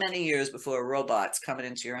many, many years before a robot's coming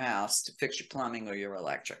into your house to fix your plumbing or your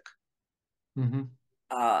electric.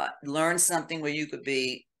 Learn something where you could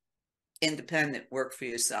be independent, work for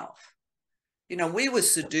yourself. We were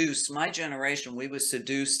seduced, my generation, we were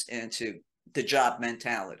seduced into the job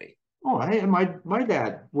mentality. Oh, my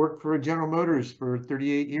dad worked for General Motors for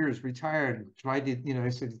 38 years, retired, tried to, I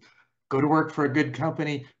said, go to work for a good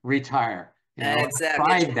company, retire. Exactly.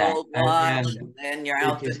 Tried that. Gold watch, and then you're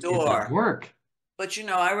out the door. It doesn't work. But,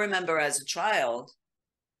 I remember as a child,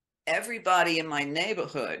 everybody in my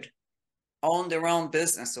neighborhood owned their own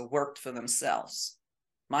business or worked for themselves.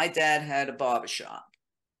 My dad had a barbershop.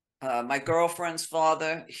 My girlfriend's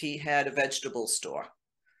father, he had a vegetable store.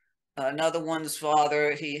 Another one's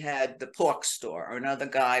father, he had the pork store. Another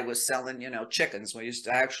guy was selling, chickens. We used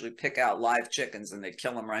to actually pick out live chickens and they'd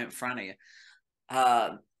kill them right in front of you.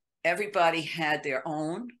 Everybody had their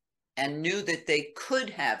own and knew that they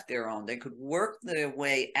could have their own. They could work their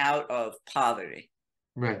way out of poverty.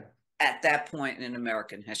 Right. At that point in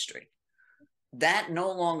American history. That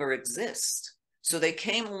no longer exists. So they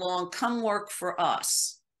came along, come work for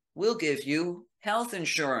us. We'll give you health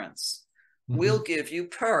insurance. We'll give you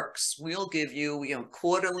perks. We'll give you,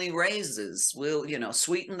 quarterly raises. We'll,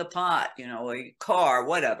 sweeten the pot, a car,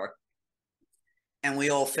 whatever. And we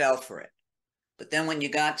all fell for it. But then when you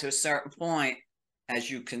got to a certain point,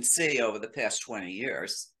 as you can see over the past 20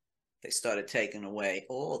 years, they started taking away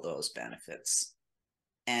all those benefits.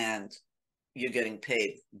 And you're getting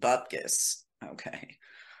paid bupkis. Okay.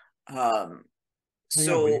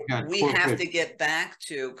 So we have to get back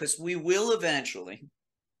to, because we will eventually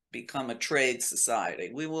become a trade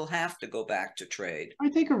society. We will have to go back to trade. I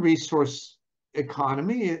think a resource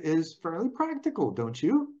economy is fairly practical, don't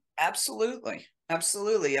you? Absolutely.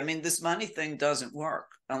 Absolutely. I mean, this money thing doesn't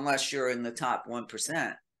work unless you're in the top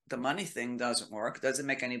 1%. The money thing doesn't work. Doesn't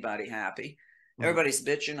make anybody happy. Right. Everybody's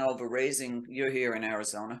bitching over raising. You're here in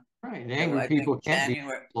Arizona. Right. Angry people can't be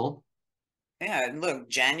people. Yeah, and look,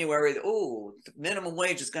 January, the minimum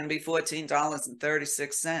wage is going to be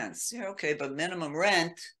 $14.36. Yeah, okay, but minimum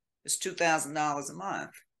rent is $2,000 a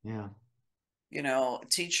month. Yeah.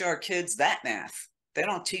 Teach our kids that math. They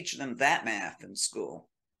don't teach them that math in school.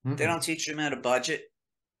 They don't teach them how to budget.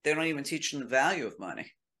 They don't even teach them the value of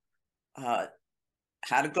money. How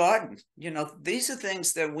to garden. These are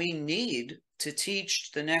things that we need to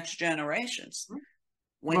teach the next generations.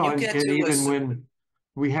 When when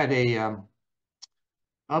we had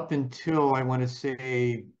up until I want to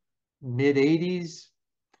say mid 80s,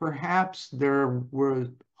 perhaps there were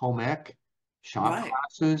home ec, shop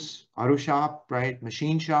classes, auto shop, right?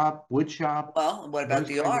 Machine shop, wood shop. Well, what about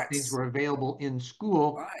the arts? Things were available in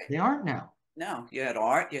school. Right. They aren't now. No, you had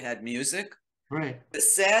art, you had music. Right. The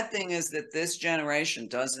sad thing is that this generation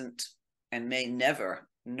doesn't and may never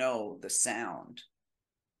know the sound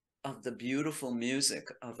of the beautiful music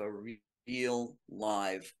of a real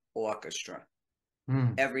live orchestra.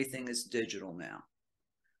 Everything is digital now.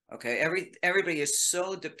 Okay, everybody is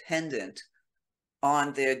so dependent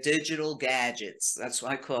on their digital gadgets. That's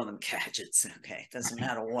why I call them gadgets. Okay, doesn't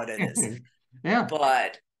matter what it is. Yeah.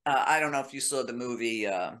 But I don't know if you saw the movie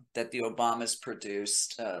that the Obamas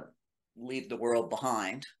produced, Leave the World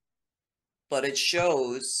Behind. But it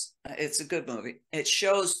shows, it's a good movie. It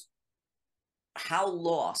shows how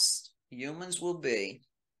lost humans will be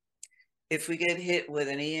if we get hit with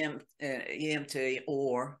an EMT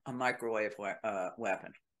or a microwave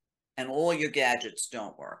weapon and all your gadgets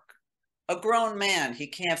don't work. A grown man, he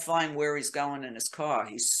can't find where he's going in his car.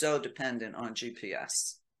 He's so dependent on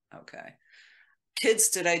GPS. Okay. Kids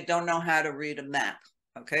today don't know how to read a map.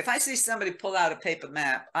 Okay. If I see somebody pull out a paper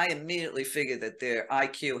map, I immediately figure that their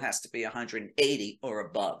IQ has to be 180 or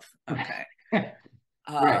above. Okay.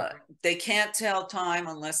 Right. They can't tell time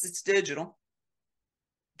unless it's digital.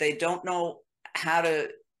 They don't know how to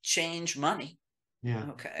change money. Yeah.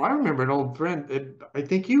 Okay. Well, I remember an old friend, I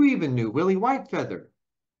think you even knew, Willie Whitefeather.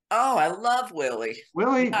 Oh, I love Willie.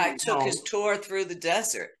 Willie, Yeah, I took his tour through the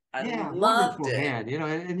desert. I yeah, loved wonderful it.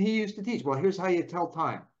 man, and he used to teach. Well, here's how you tell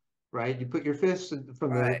time, right? You put your fists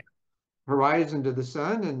from the Right. horizon to the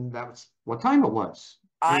sun, and that's what time it was.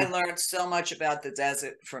 I learned so much about the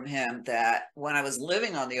desert from him that when I was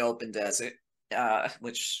living on the open desert,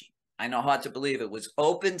 which I know hard to believe, it was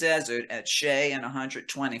open desert at Shea and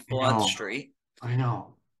 124th Street. I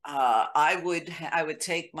know. I would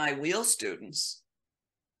take my wheel students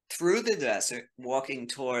through the desert, walking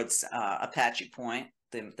towards Apache Point,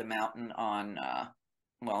 the mountain on,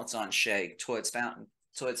 well, it's on Shea, towards Fountain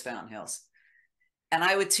Hills. And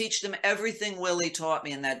I would teach them everything Willie taught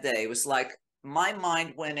me in that day. It was like my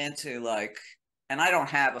mind went into like, and I don't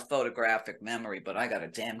have a photographic memory, but I got a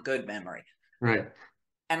damn good memory. Right.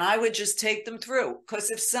 And I would just take them through,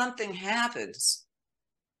 because if something happens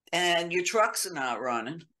and your trucks are not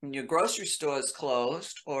running and your grocery store is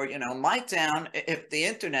closed, or, my town, if the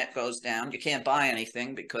internet goes down, you can't buy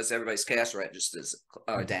anything because everybody's cash registers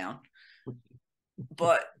are down.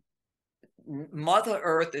 But Mother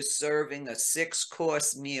Earth is serving a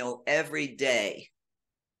 6-course meal every day,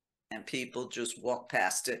 and people just walk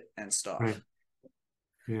past it and starve. Right.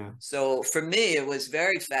 Yeah. So for me, it was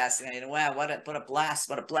very fascinating. Wow, what a blast!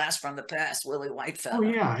 What a blast from the past, Willie Whitefeather. Oh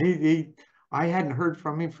yeah, I hadn't heard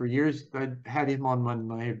from him for years. I had him on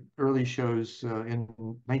my early shows in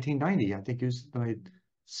 1990. I think he was my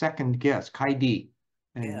second guest, Kai D.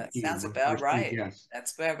 And Yeah, sounds about right.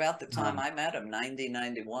 That's about the time I met him, 90,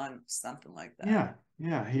 91, something like that.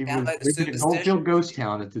 Yeah. He Down was by the living in Goldfield Ghost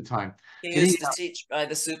Town at the time. He used to teach by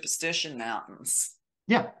the Superstition Mountains.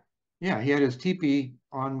 Yeah. He had his teepee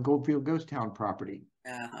on Goldfield Ghost Town property.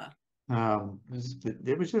 It was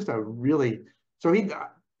just a really, so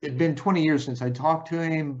it'd been 20 years since I talked to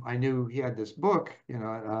him. I knew he had this book,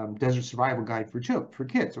 Desert Survival Guide for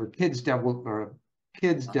kids, or Kids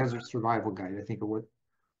Desert Survival Guide, I think it was.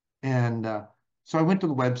 And so I went to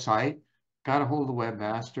the website, got a hold of the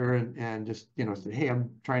webmaster, and just said, hey, I'm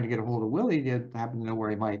trying to get a hold of Willie. Do you happen to know where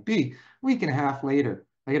he might be? A week and a half later,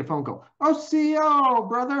 I get a phone call. Oh, CO,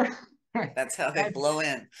 brother. That's how they blow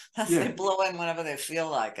in. They blow in whenever they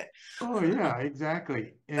feel like it. Oh yeah,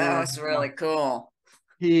 exactly. That was really cool.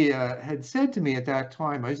 He had said to me at that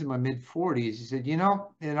time, I was in my mid-40s, he said,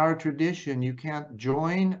 in our tradition, you can't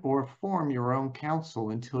join or form your own council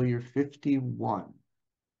until you're 51.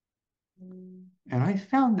 And I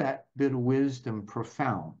found that bit of wisdom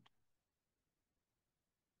profound.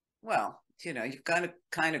 Well, you've got to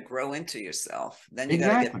kind of grow into yourself. Then you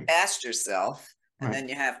got to get past yourself, and then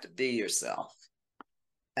you have to be yourself.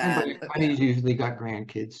 And he's usually got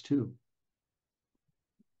grandkids too.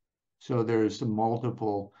 So there's some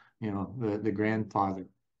multiple, the grandfather,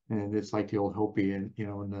 and it's like the old Hopi and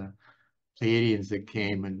the Pleiadians that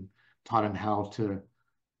came and taught him how to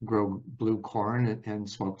grow blue corn and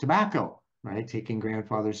smoke tobacco, right? Taking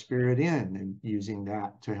grandfather's spirit in and using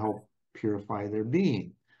that to help purify their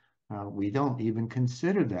being. We don't even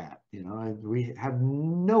consider that, we have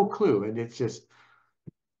no clue, and it's just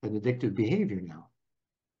an addictive behavior now.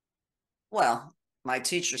 Well, my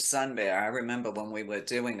teacher, Sun Bear, I remember when we were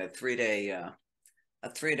doing a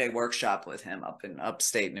 3-day workshop with him up in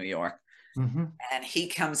upstate New York. And he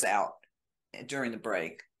comes out during the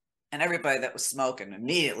break, and everybody that was smoking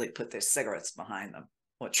immediately put their cigarettes behind them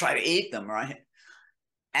or try to eat them, right?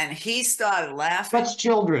 And he started laughing. That's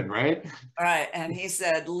children, right? Right. And he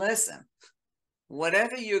said, listen,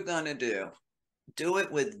 whatever you're going to do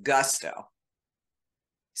it with gusto.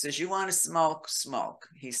 He says, you want to smoke.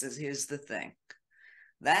 He says, here's the thing.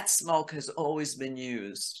 That smoke has always been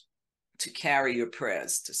used to carry your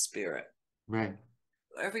prayers to spirit. Right.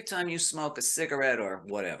 every time you smoke a cigarette or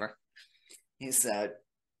whatever, he said,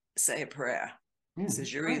 say a prayer. Yeah, He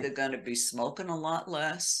says, you're right. either going to be smoking a lot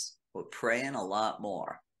less or praying a lot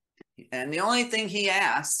more. And the only thing he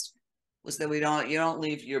asked was that you don't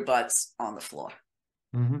leave your butts on the floor.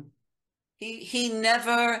 Mm-hmm. He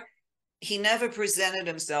never presented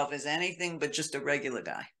himself as anything but just a regular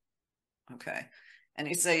guy. Okay. And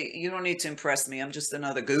he'd say, you don't need to impress me. I'm just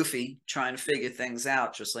another goofy trying to figure things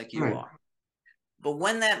out just like you Right. are. But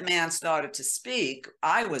when that man started to speak,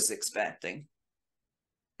 I was expecting,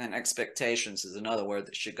 and expectations is another word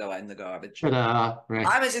that should go in the garbage. Right.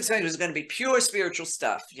 I was expecting it was going to be pure spiritual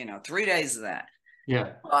stuff, 3 days of that.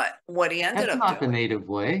 Yeah. But what he ended That's up not the doing, native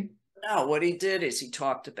way. no, what he did is he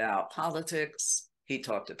talked about politics, he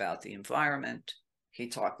talked about the environment, he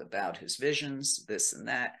talked about his visions, this and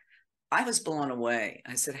that. I was blown away.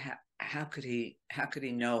 I said, how could he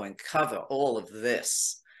know and cover all of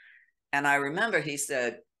this? And I remember he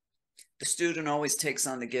said, the student always takes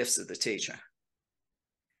on the gifts of the teacher.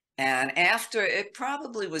 And after it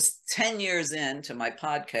probably was 10 years into my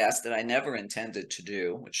podcast that I never intended to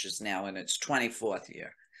do, which is now in its 24th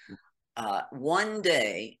year, one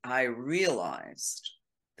day I realized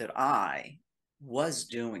that I was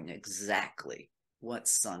doing exactly what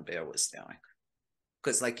Sun Bear was doing.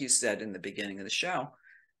 Because like you said in the beginning of the show,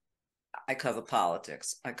 I cover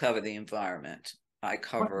politics, I cover the environment, I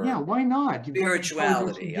cover Why not? You've got the intelligence to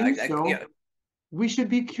spirituality. do so. We should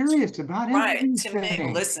be curious about Right. To me,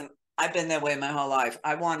 everything. listen, I've been that way my whole life.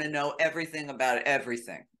 I want to know everything about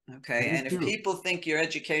everything. Okay. Me And if too. people think your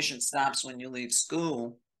education stops when you leave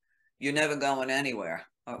school, you're never going anywhere.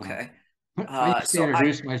 Okay. I used to So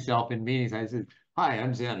introduce myself in meetings. I said, hi,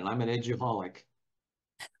 I'm Zen, and I'm an eduholic,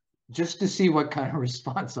 just to see what kind of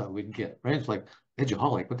response I would get. Right? It's like,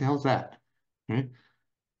 eduholic, what the hell's that? Right?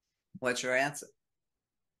 what's your answer?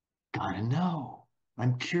 Gotta know.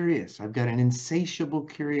 I'm curious. I've got an insatiable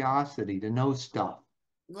curiosity to know stuff.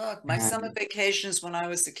 Look, my summer And vacations when I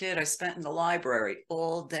was a kid, I spent in the library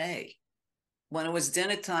all day. When it was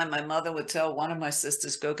dinner time, my mother would tell one of my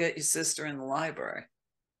sisters, go get your sister in the library.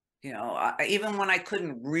 Even when I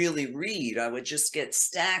couldn't really read, I would just get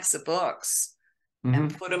stacks of books and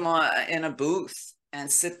Mhm. put them in a booth and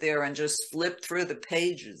sit there and just flip through the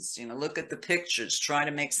pages, look at the pictures, try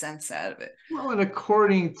to make sense out of it. Well, and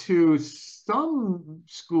according to some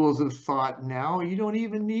schools of thought now, you don't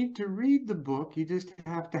even need to read the book. You just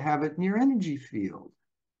have to have it in your energy field.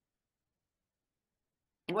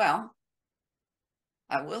 Well,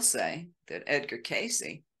 I will say that Edgar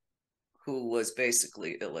Casey, who was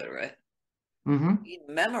basically illiterate, Mm-hmm. he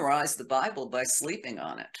memorized the Bible by sleeping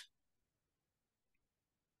on it.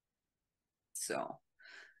 So,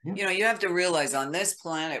 Yeah. you have to realize on this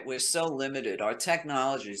planet, we're so limited. Our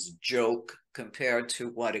technology is a joke compared to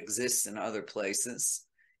what exists in other places.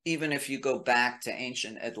 Even if you go back to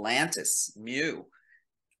ancient Atlantis, Mu,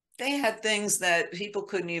 they had things that people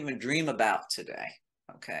couldn't even dream about today.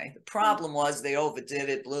 Okay. The problem was they overdid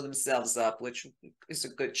it, blew themselves up, which is a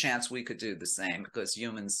good chance we could do the same because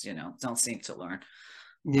humans, don't seem to learn.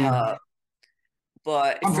 Yeah.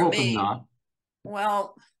 But I'm for hoping me, not.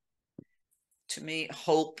 well, to me,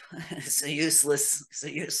 hope is a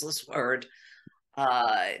useless word.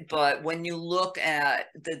 But when you look at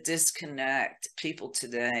the disconnect, people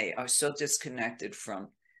today are so disconnected from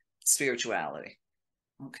spirituality.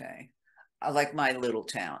 Okay. I like my little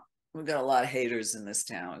town. We've got a lot of haters in this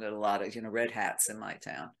town. We've got a lot of, red hats in my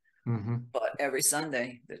town. Mm-hmm. But every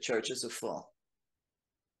Sunday, the churches are full.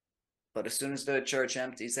 But as soon as the church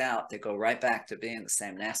empties out, they go right back to being the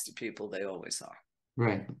same nasty people they always are.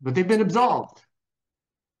 Right. But they've been absolved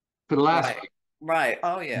for the last. Right. Right.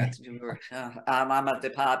 Oh, yeah. I'm at the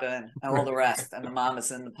papa and all the rest, and the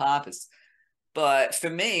mamas and the papas. But for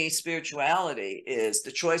me, spirituality is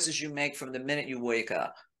the choices you make from the minute you wake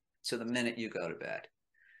up to the minute you go to bed.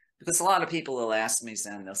 Because a lot of people will ask me,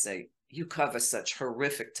 Zen, they'll say, you cover such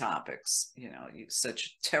horrific topics,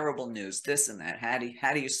 such terrible news, this and that. How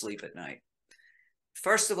do you sleep at night?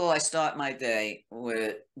 First of all, I start my day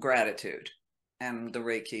with gratitude and the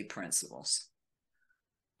Reiki principles.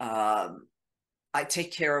 I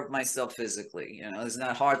take care of myself physically. There's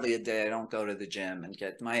not hardly a day I don't go to the gym and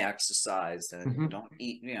get my exercise and Mm-hmm. don't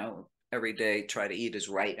eat, every day, try to eat as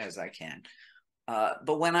right as I can.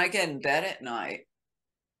 But when I get in bed at night,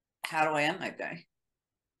 how do I end my day?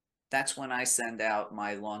 That's when I send out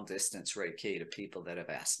my long distance Reiki to people that have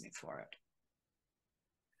asked me for it.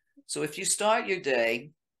 So if you start your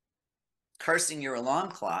day cursing your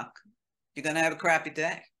alarm clock, you're going to have a crappy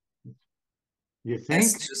day. You think?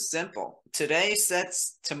 It's just simple. Today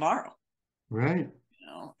sets tomorrow. Right.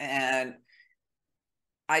 And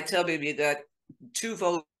I tell people that two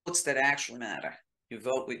votes that actually matter. You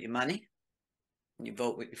vote with your money and you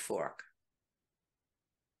vote with your fork.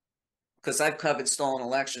 Because I've covered stolen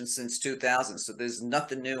elections since 2000, so there's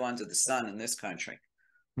nothing new under the sun in this country.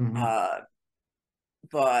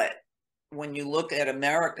 But when you look at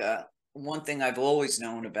America, one thing I've always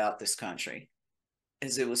known about this country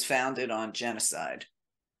is it was founded on genocide.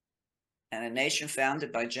 And a nation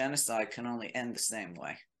founded by genocide can only end the same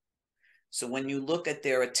way. So when you look at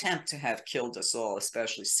their attempt to have killed us all,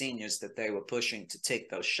 especially seniors that they were pushing to take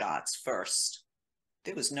those shots first,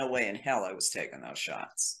 there was no way in hell I was taking those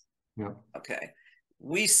shots. Yeah. Okay.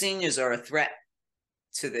 We seniors are a threat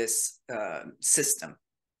to this system.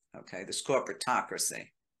 Okay. This corporatocracy.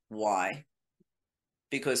 Why?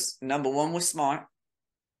 Because number one, we're smart.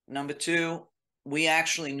 Number two, we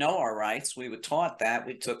actually know our rights. We were taught that.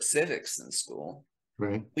 We took civics in school.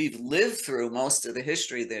 Right. We've lived through most of the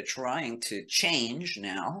history they're trying to change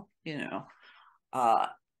now,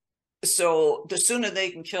 so the sooner they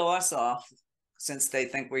can kill us off, since they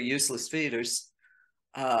think we're useless feeders,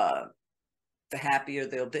 the happier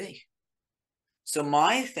they'll be. So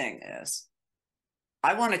my thing is,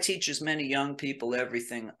 I want to teach as many young people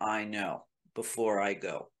everything I know before I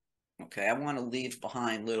go. Okay. I want to leave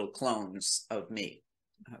behind little clones of me.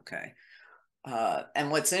 Okay. And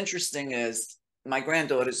what's interesting is my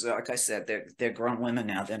granddaughters, like I said, they're grown women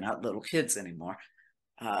now. They're not little kids anymore.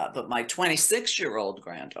 But my 26-year-old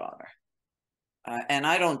granddaughter, and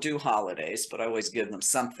I don't do holidays, but I always give them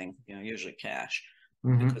something, usually cash,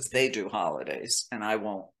 because they do holidays, and I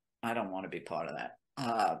don't want to be part of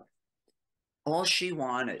that. All she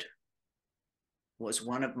wanted was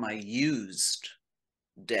one of my used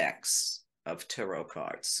decks of tarot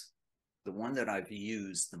cards, the one that I've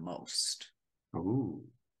used the most. Ooh.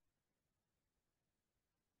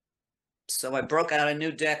 So I broke out a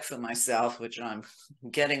new deck for myself, which I'm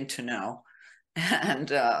getting to know, and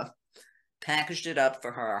packaged it up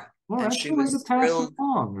for her. Well, and that's she the way was to pass it thrilled.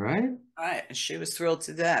 along, right? Right, and she was thrilled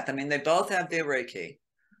to death. I mean, they both have their Reiki.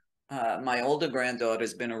 My older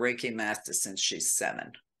granddaughter's been a Reiki master since she's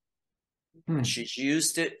 7. And she's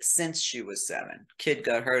used it since she was 7. Kid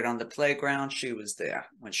got hurt on the playground, she was there.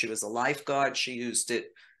 When she was a lifeguard, she used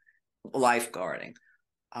it lifeguarding.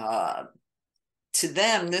 To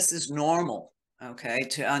them, this is normal. Okay,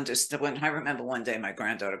 to understand. When I remember one day, my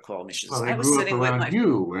granddaughter called me. She says, Well, they "I was grew up sitting with around my."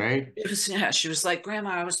 you, right? She was like, "Grandma,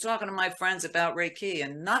 I was talking to my friends about Reiki,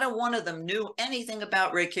 and not a one of them knew anything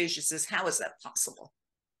about Reiki." She says, "How is that possible?"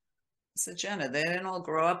 I said, "Jenna, they didn't all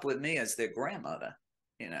grow up with me as their grandmother.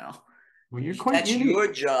 Well, you're quite That's unique.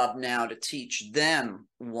 your job now to teach them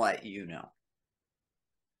what you know."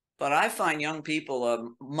 But I find young people are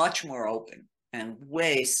much more open and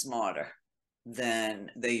way smarter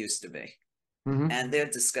than they used to be. And they're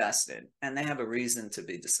disgusted, and they have a reason to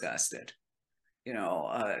be disgusted.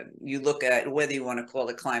 You look at whether you want to call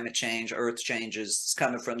it climate change, earth changes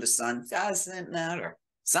coming from the sun, doesn't matter.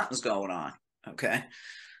 Something's going on. Okay.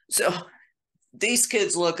 So these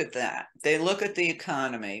kids look at that. They look at the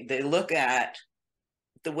economy. They look at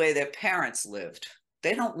the way their parents lived.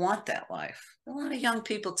 They don't want that life. A lot of young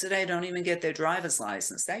people today don't even get their driver's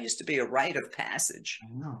license. That used to be a rite of passage. I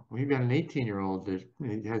know. Well, you've got an 18-year-old that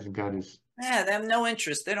he hasn't got his. Yeah, they have no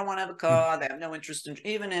interest. They don't want to have a car. They have no interest in,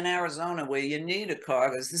 even in Arizona, where you need a car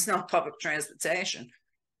because there's no public transportation.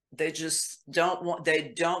 They just don't want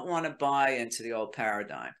to buy into the old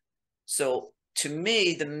paradigm. So to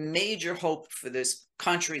me, the major hope for this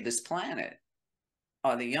country, this planet,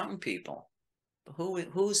 are the young people.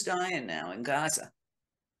 Who's dying now in Gaza?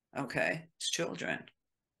 Okay, it's children.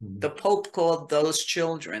 The Pope called those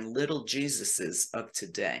children little Jesuses of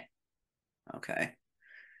today. Okay.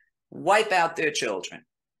 Wipe out their children.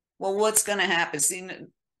 Well, what's going to happen? See, the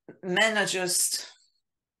men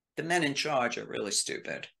in charge are really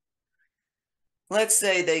stupid. Let's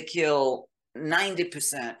say they kill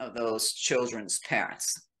 90% of those children's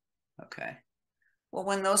parents. Okay. Well,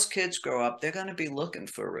 when those kids grow up, they're going to be looking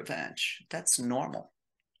for revenge. That's normal.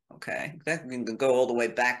 Okay. That can go all the way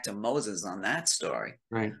back to Moses on that story.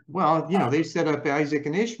 Right. Well, they set up Isaac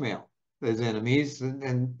and Ishmael as enemies,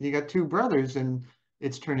 and you got 2 brothers, and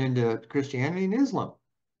it's turned into Christianity and Islam.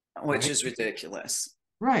 Which is ridiculous.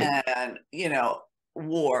 Right. And,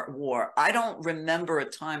 war. I don't remember a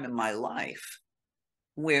time in my life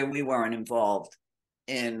where we weren't involved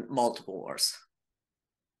in multiple wars.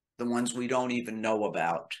 The ones we don't even know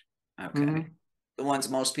about. Okay. The ones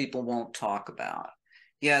most people won't talk about.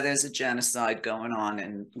 Yeah, there's a genocide going on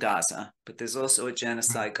in Gaza, but there's also a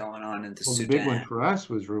genocide going on in the Sudan. The big one for us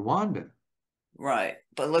was Rwanda. Right.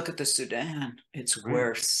 But look at the Sudan. It's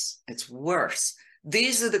worse. It's worse.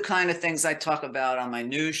 These are the kind of things I talk about on my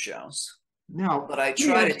news shows. Now, but I let me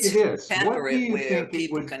try ask you to this. temper it where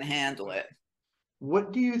people can handle it.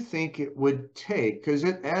 What do you think it would take? Because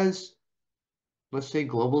as, let's say,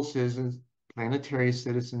 global citizens, planetary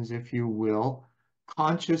citizens, if you will,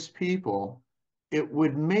 conscious people, it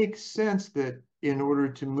would make sense that in order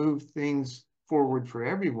to move things forward for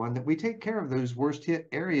everyone, that we take care of those worst hit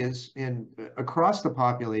areas across the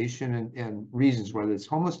population and reasons, whether it's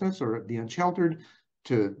homelessness or the unsheltered,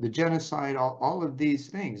 to the genocide, all of these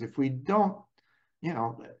things. If we don't, you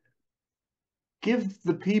know, help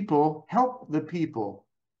the people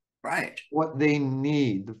Right. what they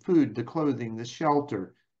need, the food, the clothing, the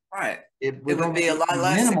shelter. Right. It It would would be a almost lot be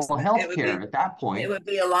less. minimal It health would care be. at that It point. would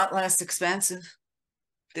be a lot less expensive.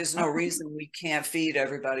 There's no reason we can't feed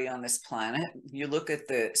everybody on this planet. You look at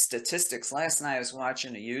the statistics. Last night I was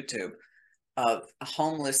watching a YouTube of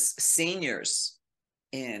homeless seniors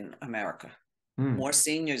in America. More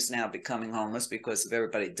seniors now becoming homeless because of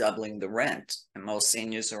everybody doubling the rent, and most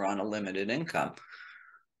seniors are on a limited income.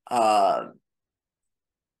 To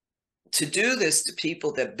do this to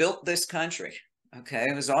people that built this country, okay,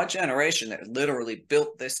 it was our generation that literally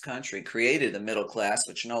built this country, created a middle class,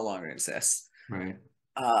 which no longer exists. Right.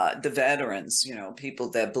 The veterans, people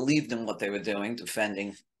that believed in what they were doing,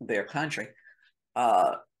 defending their country,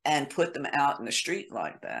 and put them out in the street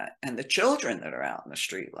like that, and the children that are out in the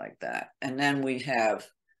street like that. And then we have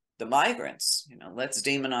the migrants, let's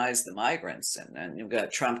demonize the migrants. And then you've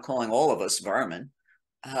got Trump calling all of us vermin.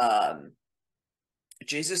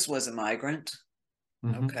 Jesus was a migrant.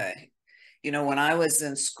 Okay. When I was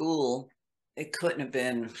in school, it couldn't have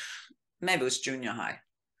been, maybe it was junior high.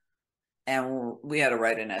 And we had to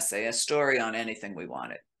write an essay, a story on anything we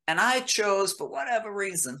wanted. And I chose, for whatever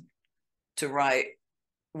reason, to write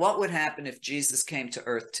what would happen if Jesus came to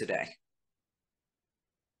earth today.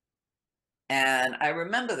 And I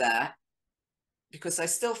remember that because I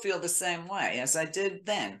still feel the same way as I did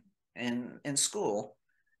then in school.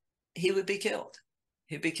 He would be killed.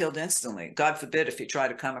 He'd be killed instantly. God forbid if he tried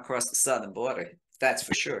to come across the southern border. That's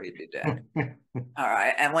for sure he'd be dead. All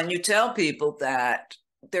right. And when you tell people that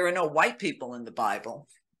there are no white people in the Bible,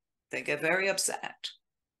 they get very upset.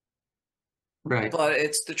 Right. But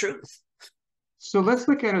it's the truth. So let's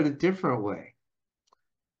look at it a different way.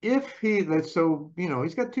 He's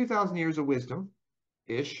got 2,000 years of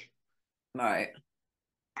wisdom-ish. Right.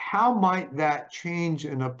 How might that change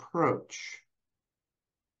an approach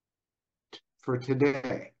for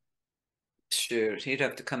today? Shoot, he'd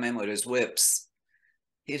have to come in with his whips.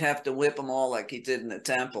 He'd have to whip them all like he did in the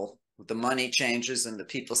temple, with the money changers and the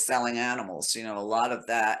people selling animals. A lot of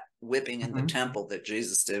that whipping in the temple that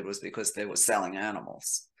Jesus did was because they were selling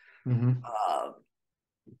animals.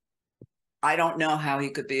 I don't know how he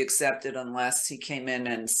could be accepted unless he came in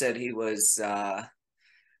and said he was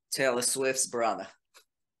Taylor Swift's brother.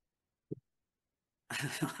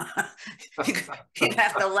 He'd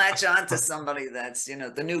have to latch on to somebody that's,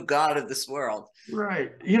 the new god of this world.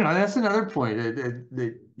 Right. That's another point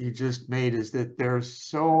that you just made, is that there's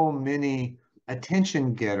so many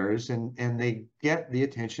attention getters, and they get the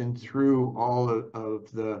attention through all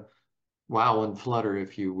of the wow and flutter,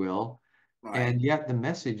 if you will. Right. And yet the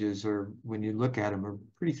messages are, when you look at them, are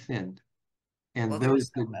pretty thin. And those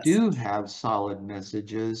that do have solid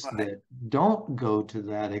messages that don't go to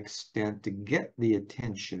that extent to get the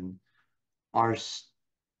attention are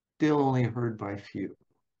still only heard by few.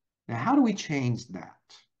 Now, how do we change that?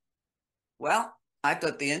 Well, I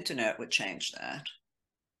thought the internet would change that.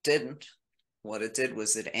 Didn't. What it did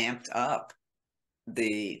was it amped up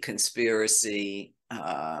the conspiracy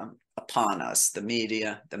upon us, the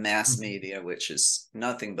media, the mass media, which is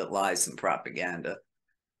nothing but lies and propaganda.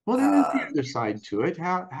 Well, there is the other side to it.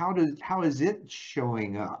 How is it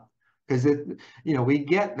showing up? Because we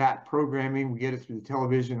get that programming, we get it through the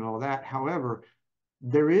television and all that. However,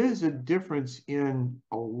 there is a difference in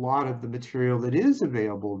a lot of the material that is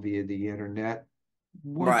available via the internet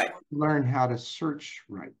once you learn how to search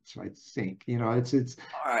right. So I think, it's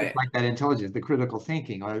like that intelligence, the critical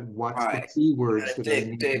thinking. What's the keywords that I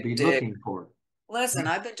need to be looking for? Listen,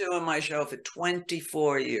 I've been doing my show for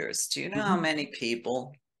 24 years. Do you know how many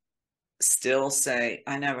people still say,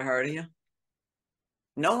 I never heard of you?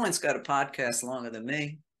 No one's got a podcast longer than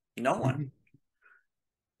me. No one.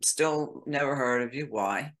 Still never heard of you.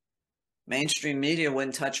 Why? Mainstream media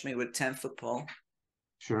wouldn't touch me with 10-foot pole.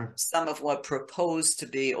 Sure. Some of what proposed to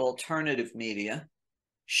be alternative media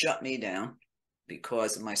shut me down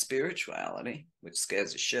because of my spirituality, which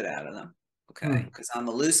scares the shit out of them. Okay. Because I'm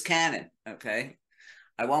a loose cannon. Okay.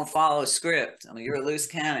 I won't follow a script. You're a loose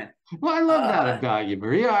cannon. Well, I love that about you,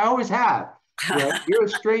 Meria. I always have. You're a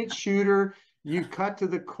straight shooter. You cut to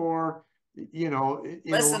the core. in a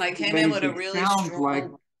Listen, lot I of came in ways, with a it really sounds like,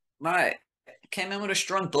 strong, right. Came in with a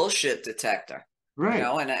strong bullshit detector, right.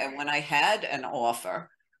 and when I had an offer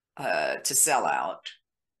to sell out,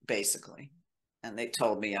 basically, and they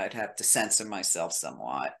told me I'd have to censor myself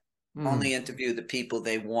somewhat, only interview the people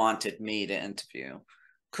they wanted me to interview.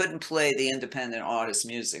 Couldn't play the independent artist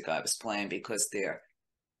music I was playing because their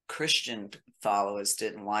Christian followers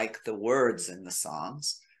didn't like the words in the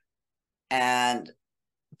songs. And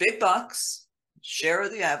big bucks, share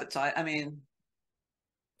of the advertise. I mean,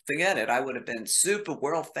 forget it. I would have been super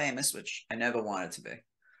world famous, which I never wanted to be.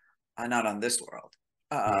 I'm not on this world.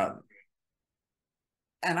 Right.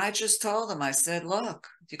 And I just told them, I said, look,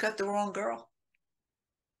 you got the wrong girl.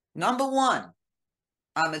 Number one,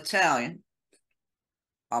 I'm Italian,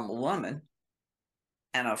 I'm a woman,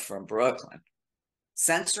 and I'm from Brooklyn.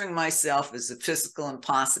 Censoring myself is a physical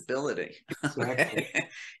impossibility. Exactly. Okay.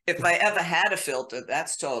 If I ever had a filter,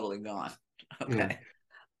 that's totally gone. Yeah. Okay.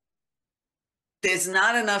 There's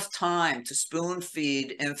not enough time to spoon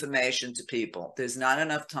feed information to people. There's not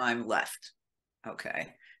enough time left. Okay.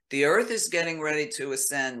 The earth is getting ready to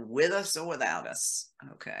ascend with us or without us.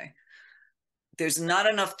 Okay. There's not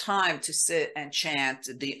enough time to sit and chant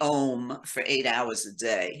the Om for 8 hours a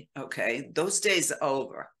day. Okay. Those days are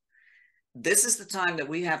over. This is the time that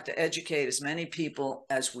we have to educate as many people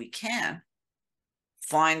as we can.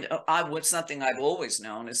 What's something I've always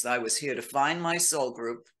known is that I was here to find my soul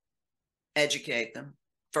group, educate them,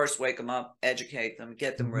 first wake them up, educate them,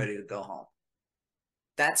 get them ready to go home.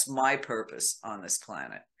 That's my purpose on this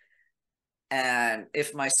planet. And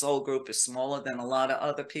if my soul group is smaller than a lot of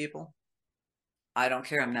other people, I don't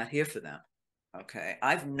care. I'm not here for them. Okay.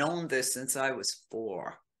 I've known this since I was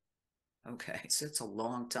 4. Okay. So it's a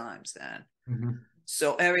long time, Stan.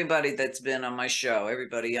 So everybody that's been on my show,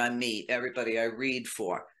 everybody I meet, everybody I read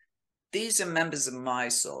for, these are members of my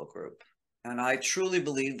soul group. And I truly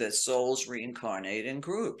believe that souls reincarnate in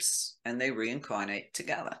groups and they reincarnate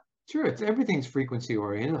together. Sure, everything's frequency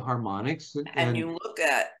oriented, harmonics, And and you look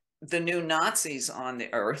at the new Nazis on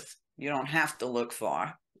the earth, you don't have to look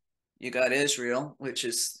far. You got Israel, which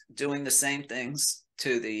is doing the same things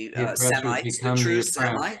to the the oppressors Semites, the become the true oppressed,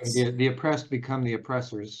 and Semites. the oppressed become the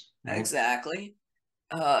oppressors, right? Exactly.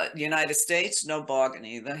 United States, no bargain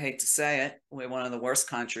either. Hate to say it. We're one of the worst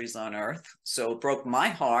countries on earth. So it broke my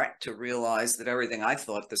heart to realize that everything I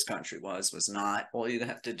thought this country was not. All you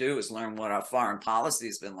have to do is learn what our foreign policy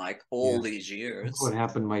has been like Yeah, all these that's what years.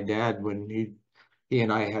 happened to my dad when he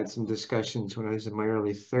and I had some discussions when I was in my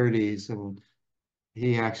early 30s, and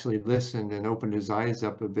he actually listened and opened his eyes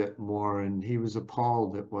up a bit more, and he was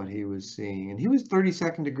appalled at what he was seeing. And he was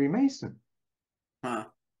 32nd degree Mason, Huh.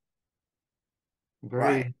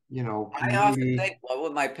 Right. very, I often community. think, what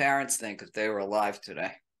would my parents think if they were alive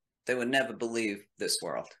today? They would never believe this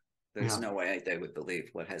world. There's Yeah. no way they would believe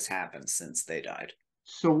what has happened since they died.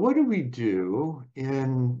 So what do we do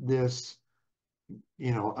in this,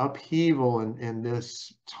 upheaval and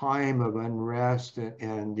this time of unrest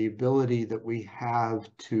and the ability that we have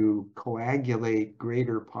to coagulate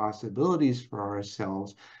greater possibilities for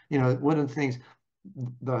ourselves? One of the things,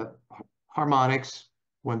 the harmonics,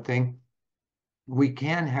 one thing, we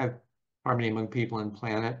can have harmony among people and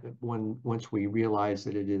planet once we realize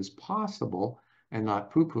that it is possible and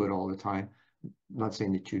not poo-poo it all the time. I'm not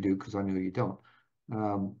saying that you do, because I know you don't.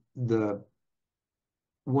 The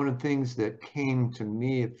One of the things that came to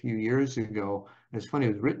me a few years ago, and it's funny,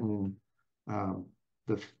 it was written in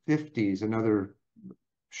the 50s, another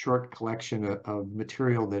short collection of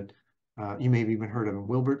material that you may have even heard of,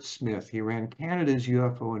 Wilbert Smith. He ran Canada's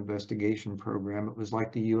UFO investigation program. It was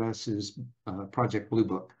like the US's Project Blue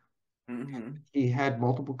Book. Mm-hmm. He had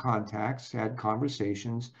multiple contacts, had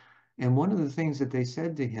conversations, and one of the things that they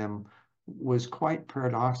said to him was quite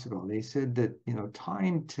paradoxical. They said that,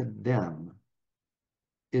 time to them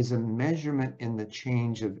is a measurement in the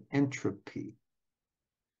change of entropy.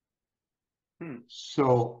 Hmm.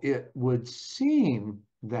 So it would seem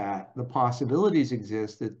that the possibilities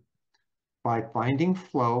exist that by finding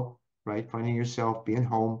flow, right, finding yourself, being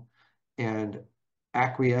home, and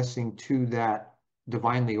acquiescing to that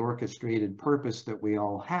divinely orchestrated purpose that we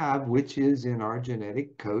all have, which is in our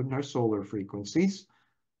genetic code and our solar frequencies,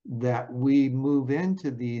 that we move into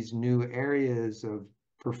these new areas of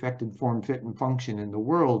perfected form, fit, and function in the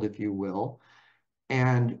world, if you will,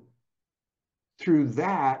 and through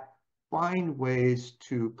that, find ways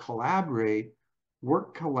to collaborate,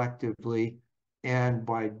 work collectively, and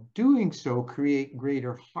by doing so, create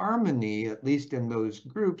greater harmony, at least in those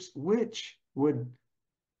groups, which would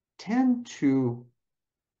tend to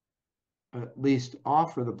at least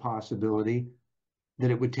offer the possibility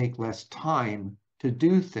that it would take less time to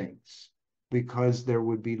do things. because there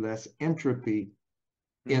would be less entropy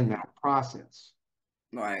in that process.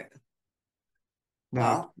 Right. Now,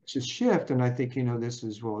 Well, it's a shift, and I think you know this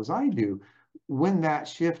as well as I do. When that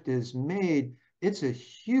shift is made, it's a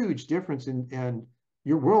huge difference, and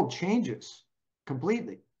your world changes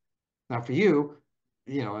completely. Now, for you,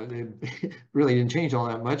 you know, it really didn't change all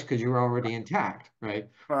that much because you were already intact, right?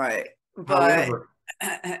 right. But However,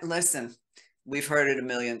 listen, we've heard it a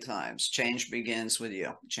million times. Change begins with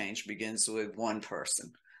you. Change begins with one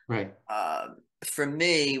person. right. For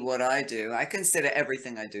me, what I do, I consider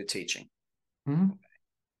everything I do teaching, Mhm.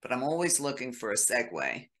 but I'm always looking for a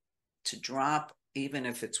segue to drop, even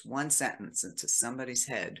if it's one sentence, into somebody's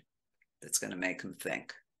head that's going to make them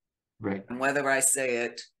think. Right. And whether I say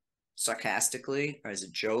it sarcastically or as a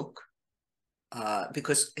joke,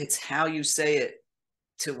 because it's how you say it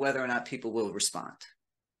to whether or not people will respond.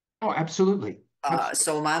 Oh, absolutely.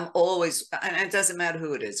 So I'm always, and it doesn't matter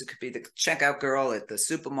who it is. It could be the checkout girl at the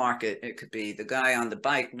supermarket. It could be the guy on the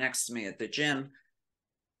bike next to me at the gym.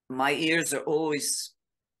 My ears are always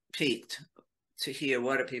peaked to hear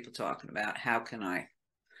what are people talking about. How can I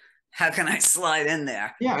slide in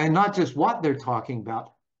there? Yeah, and not just what they're talking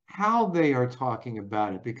about, how they are talking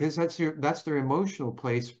about it, because that's their emotional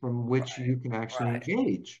place from which Right, you can actually right.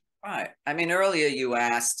 engage. Right. I mean, earlier you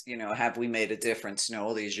asked, have we made a difference,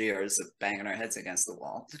 all these years of banging our heads against the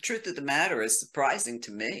wall? The truth of the matter is surprising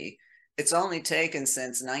to me. It's only taken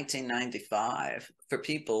since 1995 for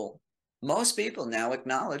most people now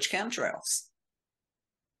acknowledge chemtrails,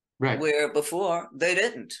 Right. where before they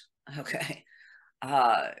didn't. Okay.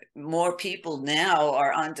 More people now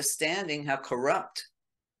are understanding how corrupt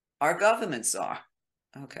our governments are.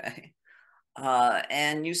 Okay.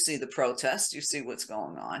 And you see the protests, you see what's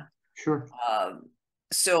going on. Sure. Um,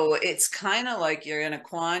 so it's kind of like you're in a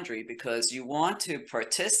quandary because you want to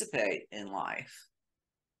participate in life,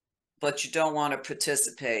 but you don't want to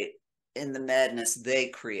participate in the madness they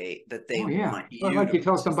create that they Oh, yeah. want Well, you like to you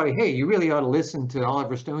tell somebody, participate. hey, you really ought to listen to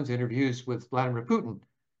Oliver Stone's interviews with Vladimir Putin.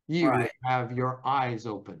 You would Right. have your eyes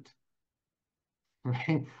opened,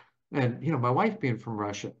 right? And, you know, my wife being from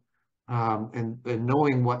Russia, and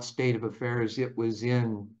knowing what state of affairs it was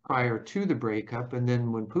in prior to the breakup, and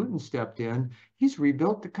then when Putin stepped in, he's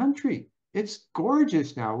rebuilt the country. It's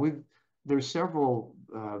gorgeous now. There's several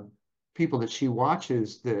people that she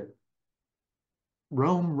watches that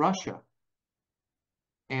roam Russia,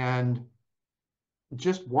 and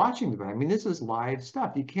just watching them. I mean, this is live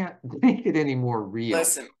stuff. You can't make it any more real.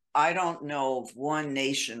 Listen, I don't know of one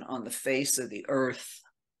nation on the face of the earth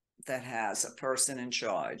that has a person in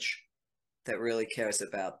charge that really cares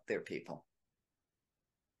about their people.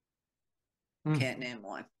 Mm. Can't name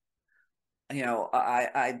one.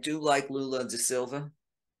 I do like Lula da Silva,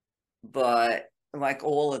 but like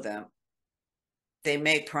all of them, they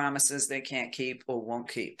make promises they can't keep or won't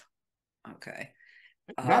keep. Okay.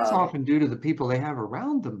 That's Um, often due to the people they have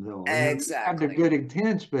around them, though. You know, they have their exactly. good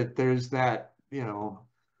intents, but there's that, you know.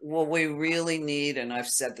 What we really need, and I've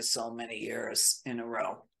said this so many years in a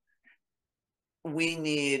row, we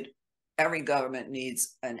need, every government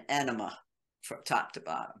needs an enema from top to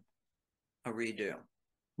bottom, a redo.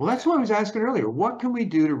 Well, that's Okay. what I was asking earlier. What can we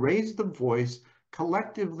do to raise the voice,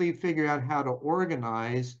 collectively figure out how to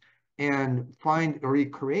organize and find or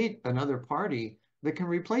create another party that can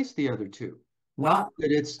replace the other two? Not Well,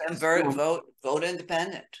 that it's then still. vote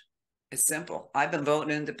independent. It's simple. I've been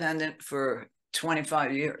voting independent for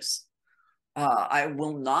 25 years. I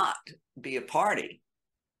will not be a party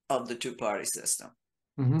of the two-party system.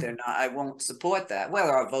 Mhm, They're not. I won't support that.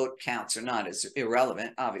 Whether our vote counts or not is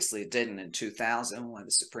irrelevant. Obviously, it didn't in 2000 when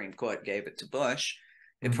the Supreme Court gave it to Bush.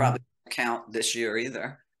 It mhm. probably won't count this year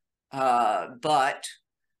either. But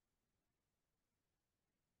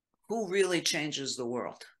who really changes the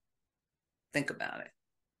world? Think about it.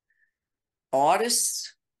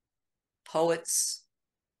 Artists, poets,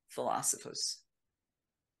 philosophers.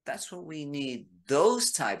 That's what we need.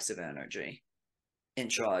 Those types of energy in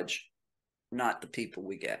charge, not the people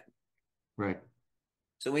we get. Right.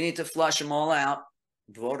 So we need to flush them all out,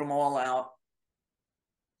 vote them all out,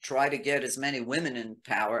 try to get as many women in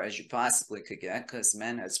power as you possibly could get, because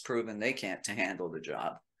men has proven they can't to handle the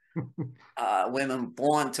job. Women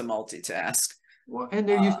born to multitask. Well, and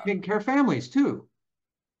they're used Uh, to taking care of families too.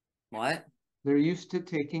 what? They're used to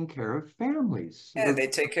taking care of families. Yeah, We're they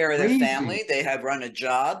take care of their raising. family. They have run a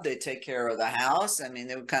job. They take care of the house. I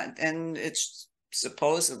mean, and it's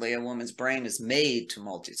supposedly a woman's brain is made to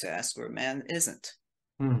multitask, where a man isn't.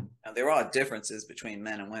 Hmm. Now, there are differences between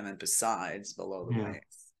men and women besides below the Yeah.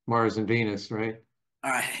 waist. Mars and Venus, right?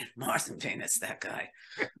 All right, Mars and Venus, that guy.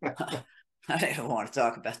 I didn't want to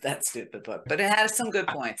talk about that stupid book, but it had some good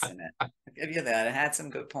points in it. I'll give you that. It had some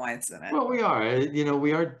good points in it. Well, we are,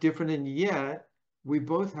 we are different, and yet we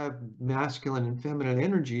both have masculine and feminine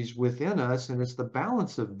energies within us, and it's the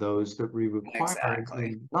balance of those that we require, Exactly.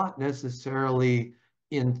 and not necessarily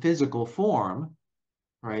in physical form,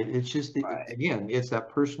 right? It's just, Right. again, it's that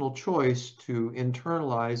personal choice to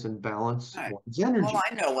internalize and balance Right. one's Well, energy.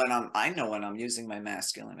 I know when I'm using my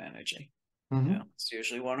masculine energy. Hmm. It's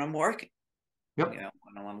usually when I'm working, Yep.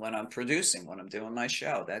 when I'm producing, when I'm doing my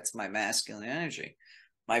show. That's my masculine energy.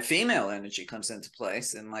 My female energy comes into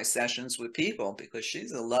place in my sessions with people because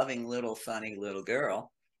she's a loving little funny little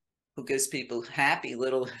girl who gives people happy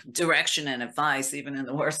little direction and advice, even in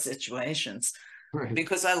the worst situations, Right.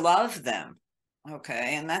 because I love them.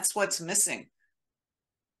 Okay. And that's what's missing.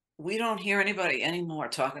 We don't hear anybody anymore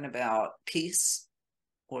talking about peace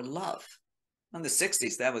or love. In the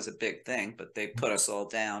 60s, that was a big thing, but they put us all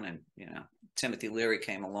down. And, Timothy Leary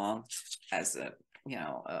came along as a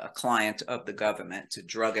client of the government to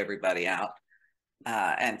drug everybody out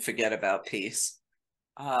and forget about peace.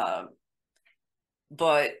 Uh,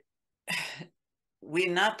 but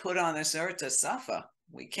we're not put on this earth to suffer.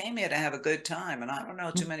 We came here to have a good time. And I don't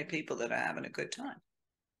know too many people that are having a good time.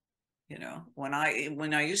 When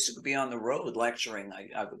I used to be on the road lecturing,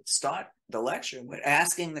 I would start the lecture with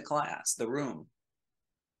asking the class, the room,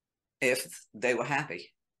 if they were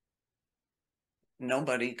happy.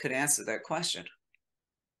 Nobody could answer that question.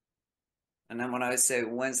 And then when I would say,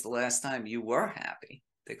 when's the last time you were happy?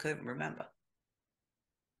 They couldn't remember.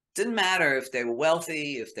 Didn't matter if they were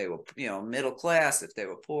wealthy, if they were, middle class, if they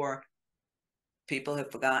were poor. People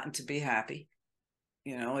have forgotten to be happy.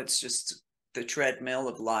 It's just the treadmill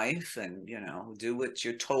of life, and, do what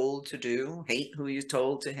you're told to do, hate who you're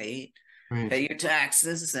told to hate, Right. pay your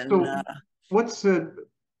taxes, and So what's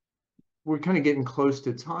we're kind of getting close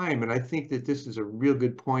to time, and I think that this is a real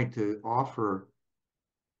good point to offer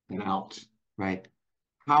an out, right?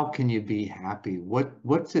 How can you be happy?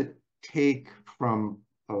 What's it take from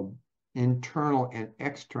a internal and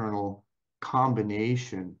external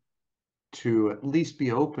combination to at least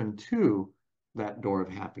be open to that door of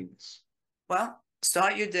happiness? well,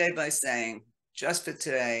 start your day by saying, just for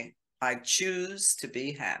today, I choose to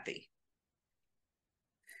be happy.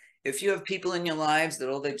 If you have people in your lives that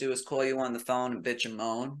all they do is call you on the phone and bitch and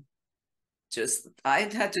moan, I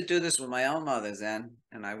had to do this with my own mother, Zen,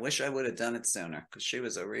 and I wish I would have done it sooner because she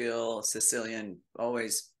was a real Sicilian,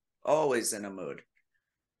 always in a mood.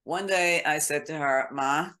 One day I said to her,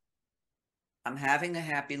 Ma, I'm having a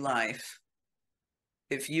happy life.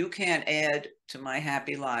 If you can't add to my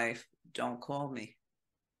happy life, don't call me.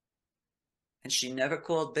 And she never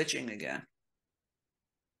called bitching again.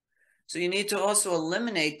 So you need to also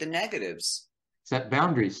eliminate the negatives. Set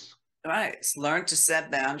boundaries. Right. Learn to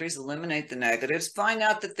set boundaries, eliminate the negatives, find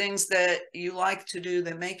out the things that you like to do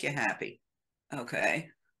that make you happy. Okay.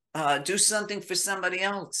 Do something for somebody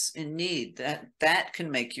else in need that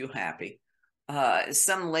can make you happy.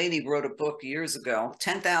 Some lady wrote a book years ago,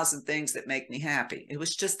 10,000 Things That Make Me Happy. It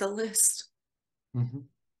was just a list. Mm-hmm.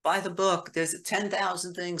 Buy the book. There's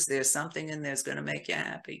 10,000 things. There's something in there's going to make you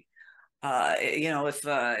happy. If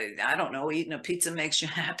I don't know, eating a pizza makes you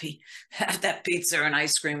happy, have that pizza and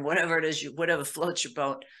ice cream, whatever it is, whatever floats your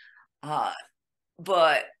boat.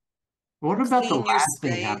 But What about the clean your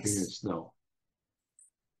lasting space. happiness, though?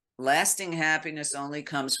 Lasting happiness only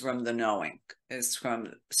comes from the knowing. It's from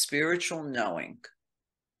spiritual knowing.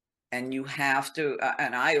 And you have to,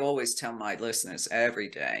 and I always tell my listeners every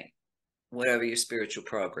day, whatever your spiritual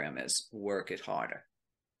program is, work it harder.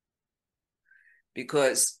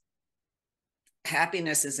 Because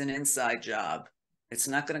happiness is an inside job. It's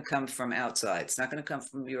not going to come from outside. It's not going to come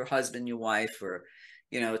from your husband, your wife, or,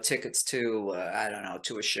 tickets to, I don't know,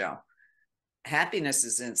 to a show. Happiness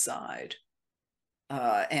is inside.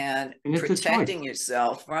 And And it's a choice. protecting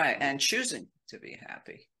yourself, right, and choosing to be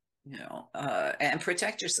happy, and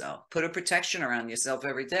protect yourself. Put a protection around yourself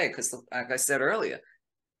every day, because, like I said earlier,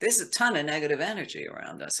 there's a ton of negative energy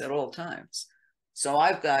around us at all times. So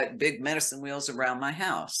I've got big medicine wheels around my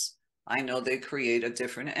house. I know they create a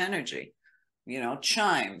different energy.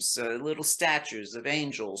 Chimes, little statues of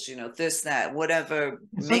angels, this, that, whatever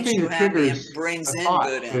It's makes something you that happy and triggers brings a in thought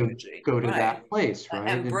good to energy, go to right? that place, right?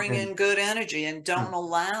 And bring in good energy, and Yeah.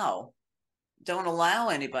 don't allow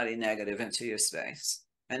anybody negative into your space.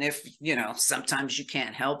 And if, sometimes you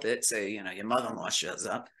can't help it, say, your mother-in-law shows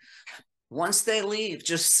up. Once they leave,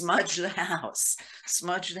 just smudge the house,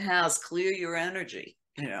 clear your energy,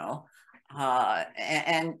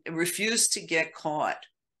 and refuse to get caught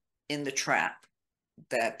in the trap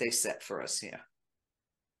that they set for us here.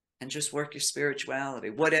 and just work your spirituality,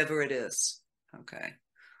 whatever it is. Okay.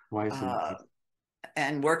 Wisely.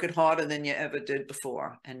 And work it harder than you ever did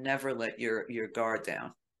before, and never let your guard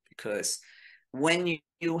down, because when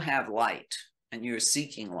you have light and you're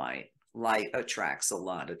seeking light, light attracts a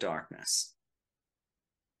lot of darkness,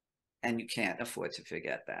 and you can't afford to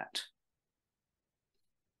forget that.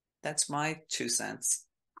 That's my 2 cents.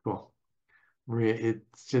 Cool. Meria,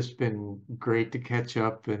 it's just been great to catch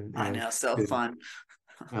up, and I know, so fun.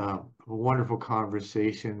 A wonderful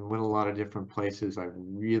conversation. Went a lot of different places. I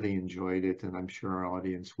really enjoyed it, and I'm sure our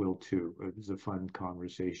audience will too. It was a fun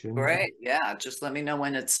conversation. Great. Yeah, just let me know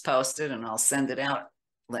when it's posted and I'll send it out.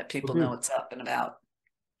 Let people know what's up and about.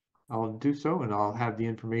 I'll do so, and I'll have the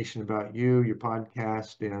information about you, your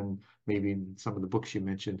podcast, and maybe some of the books you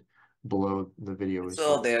mentioned below the video It's as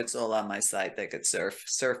well. all there. It's all on my site. They could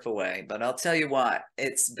surf away. But I'll tell you what,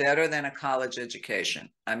 it's better than a college education.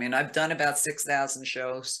 I mean, I've done about 6,000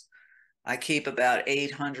 shows. I keep about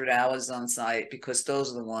 800 hours on site, because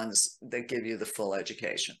those are the ones that give you the full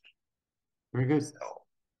education. Very good. So,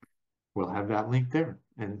 we'll have that link there.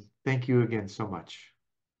 And thank you again so much.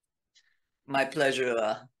 my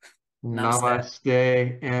pleasure.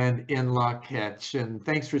 Namaste and in la catch. And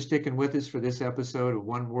thanks for sticking with us for this episode of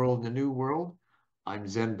One World in a New World. I'm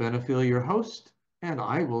Zen Benefiel, your host, and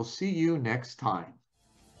I will see you next time.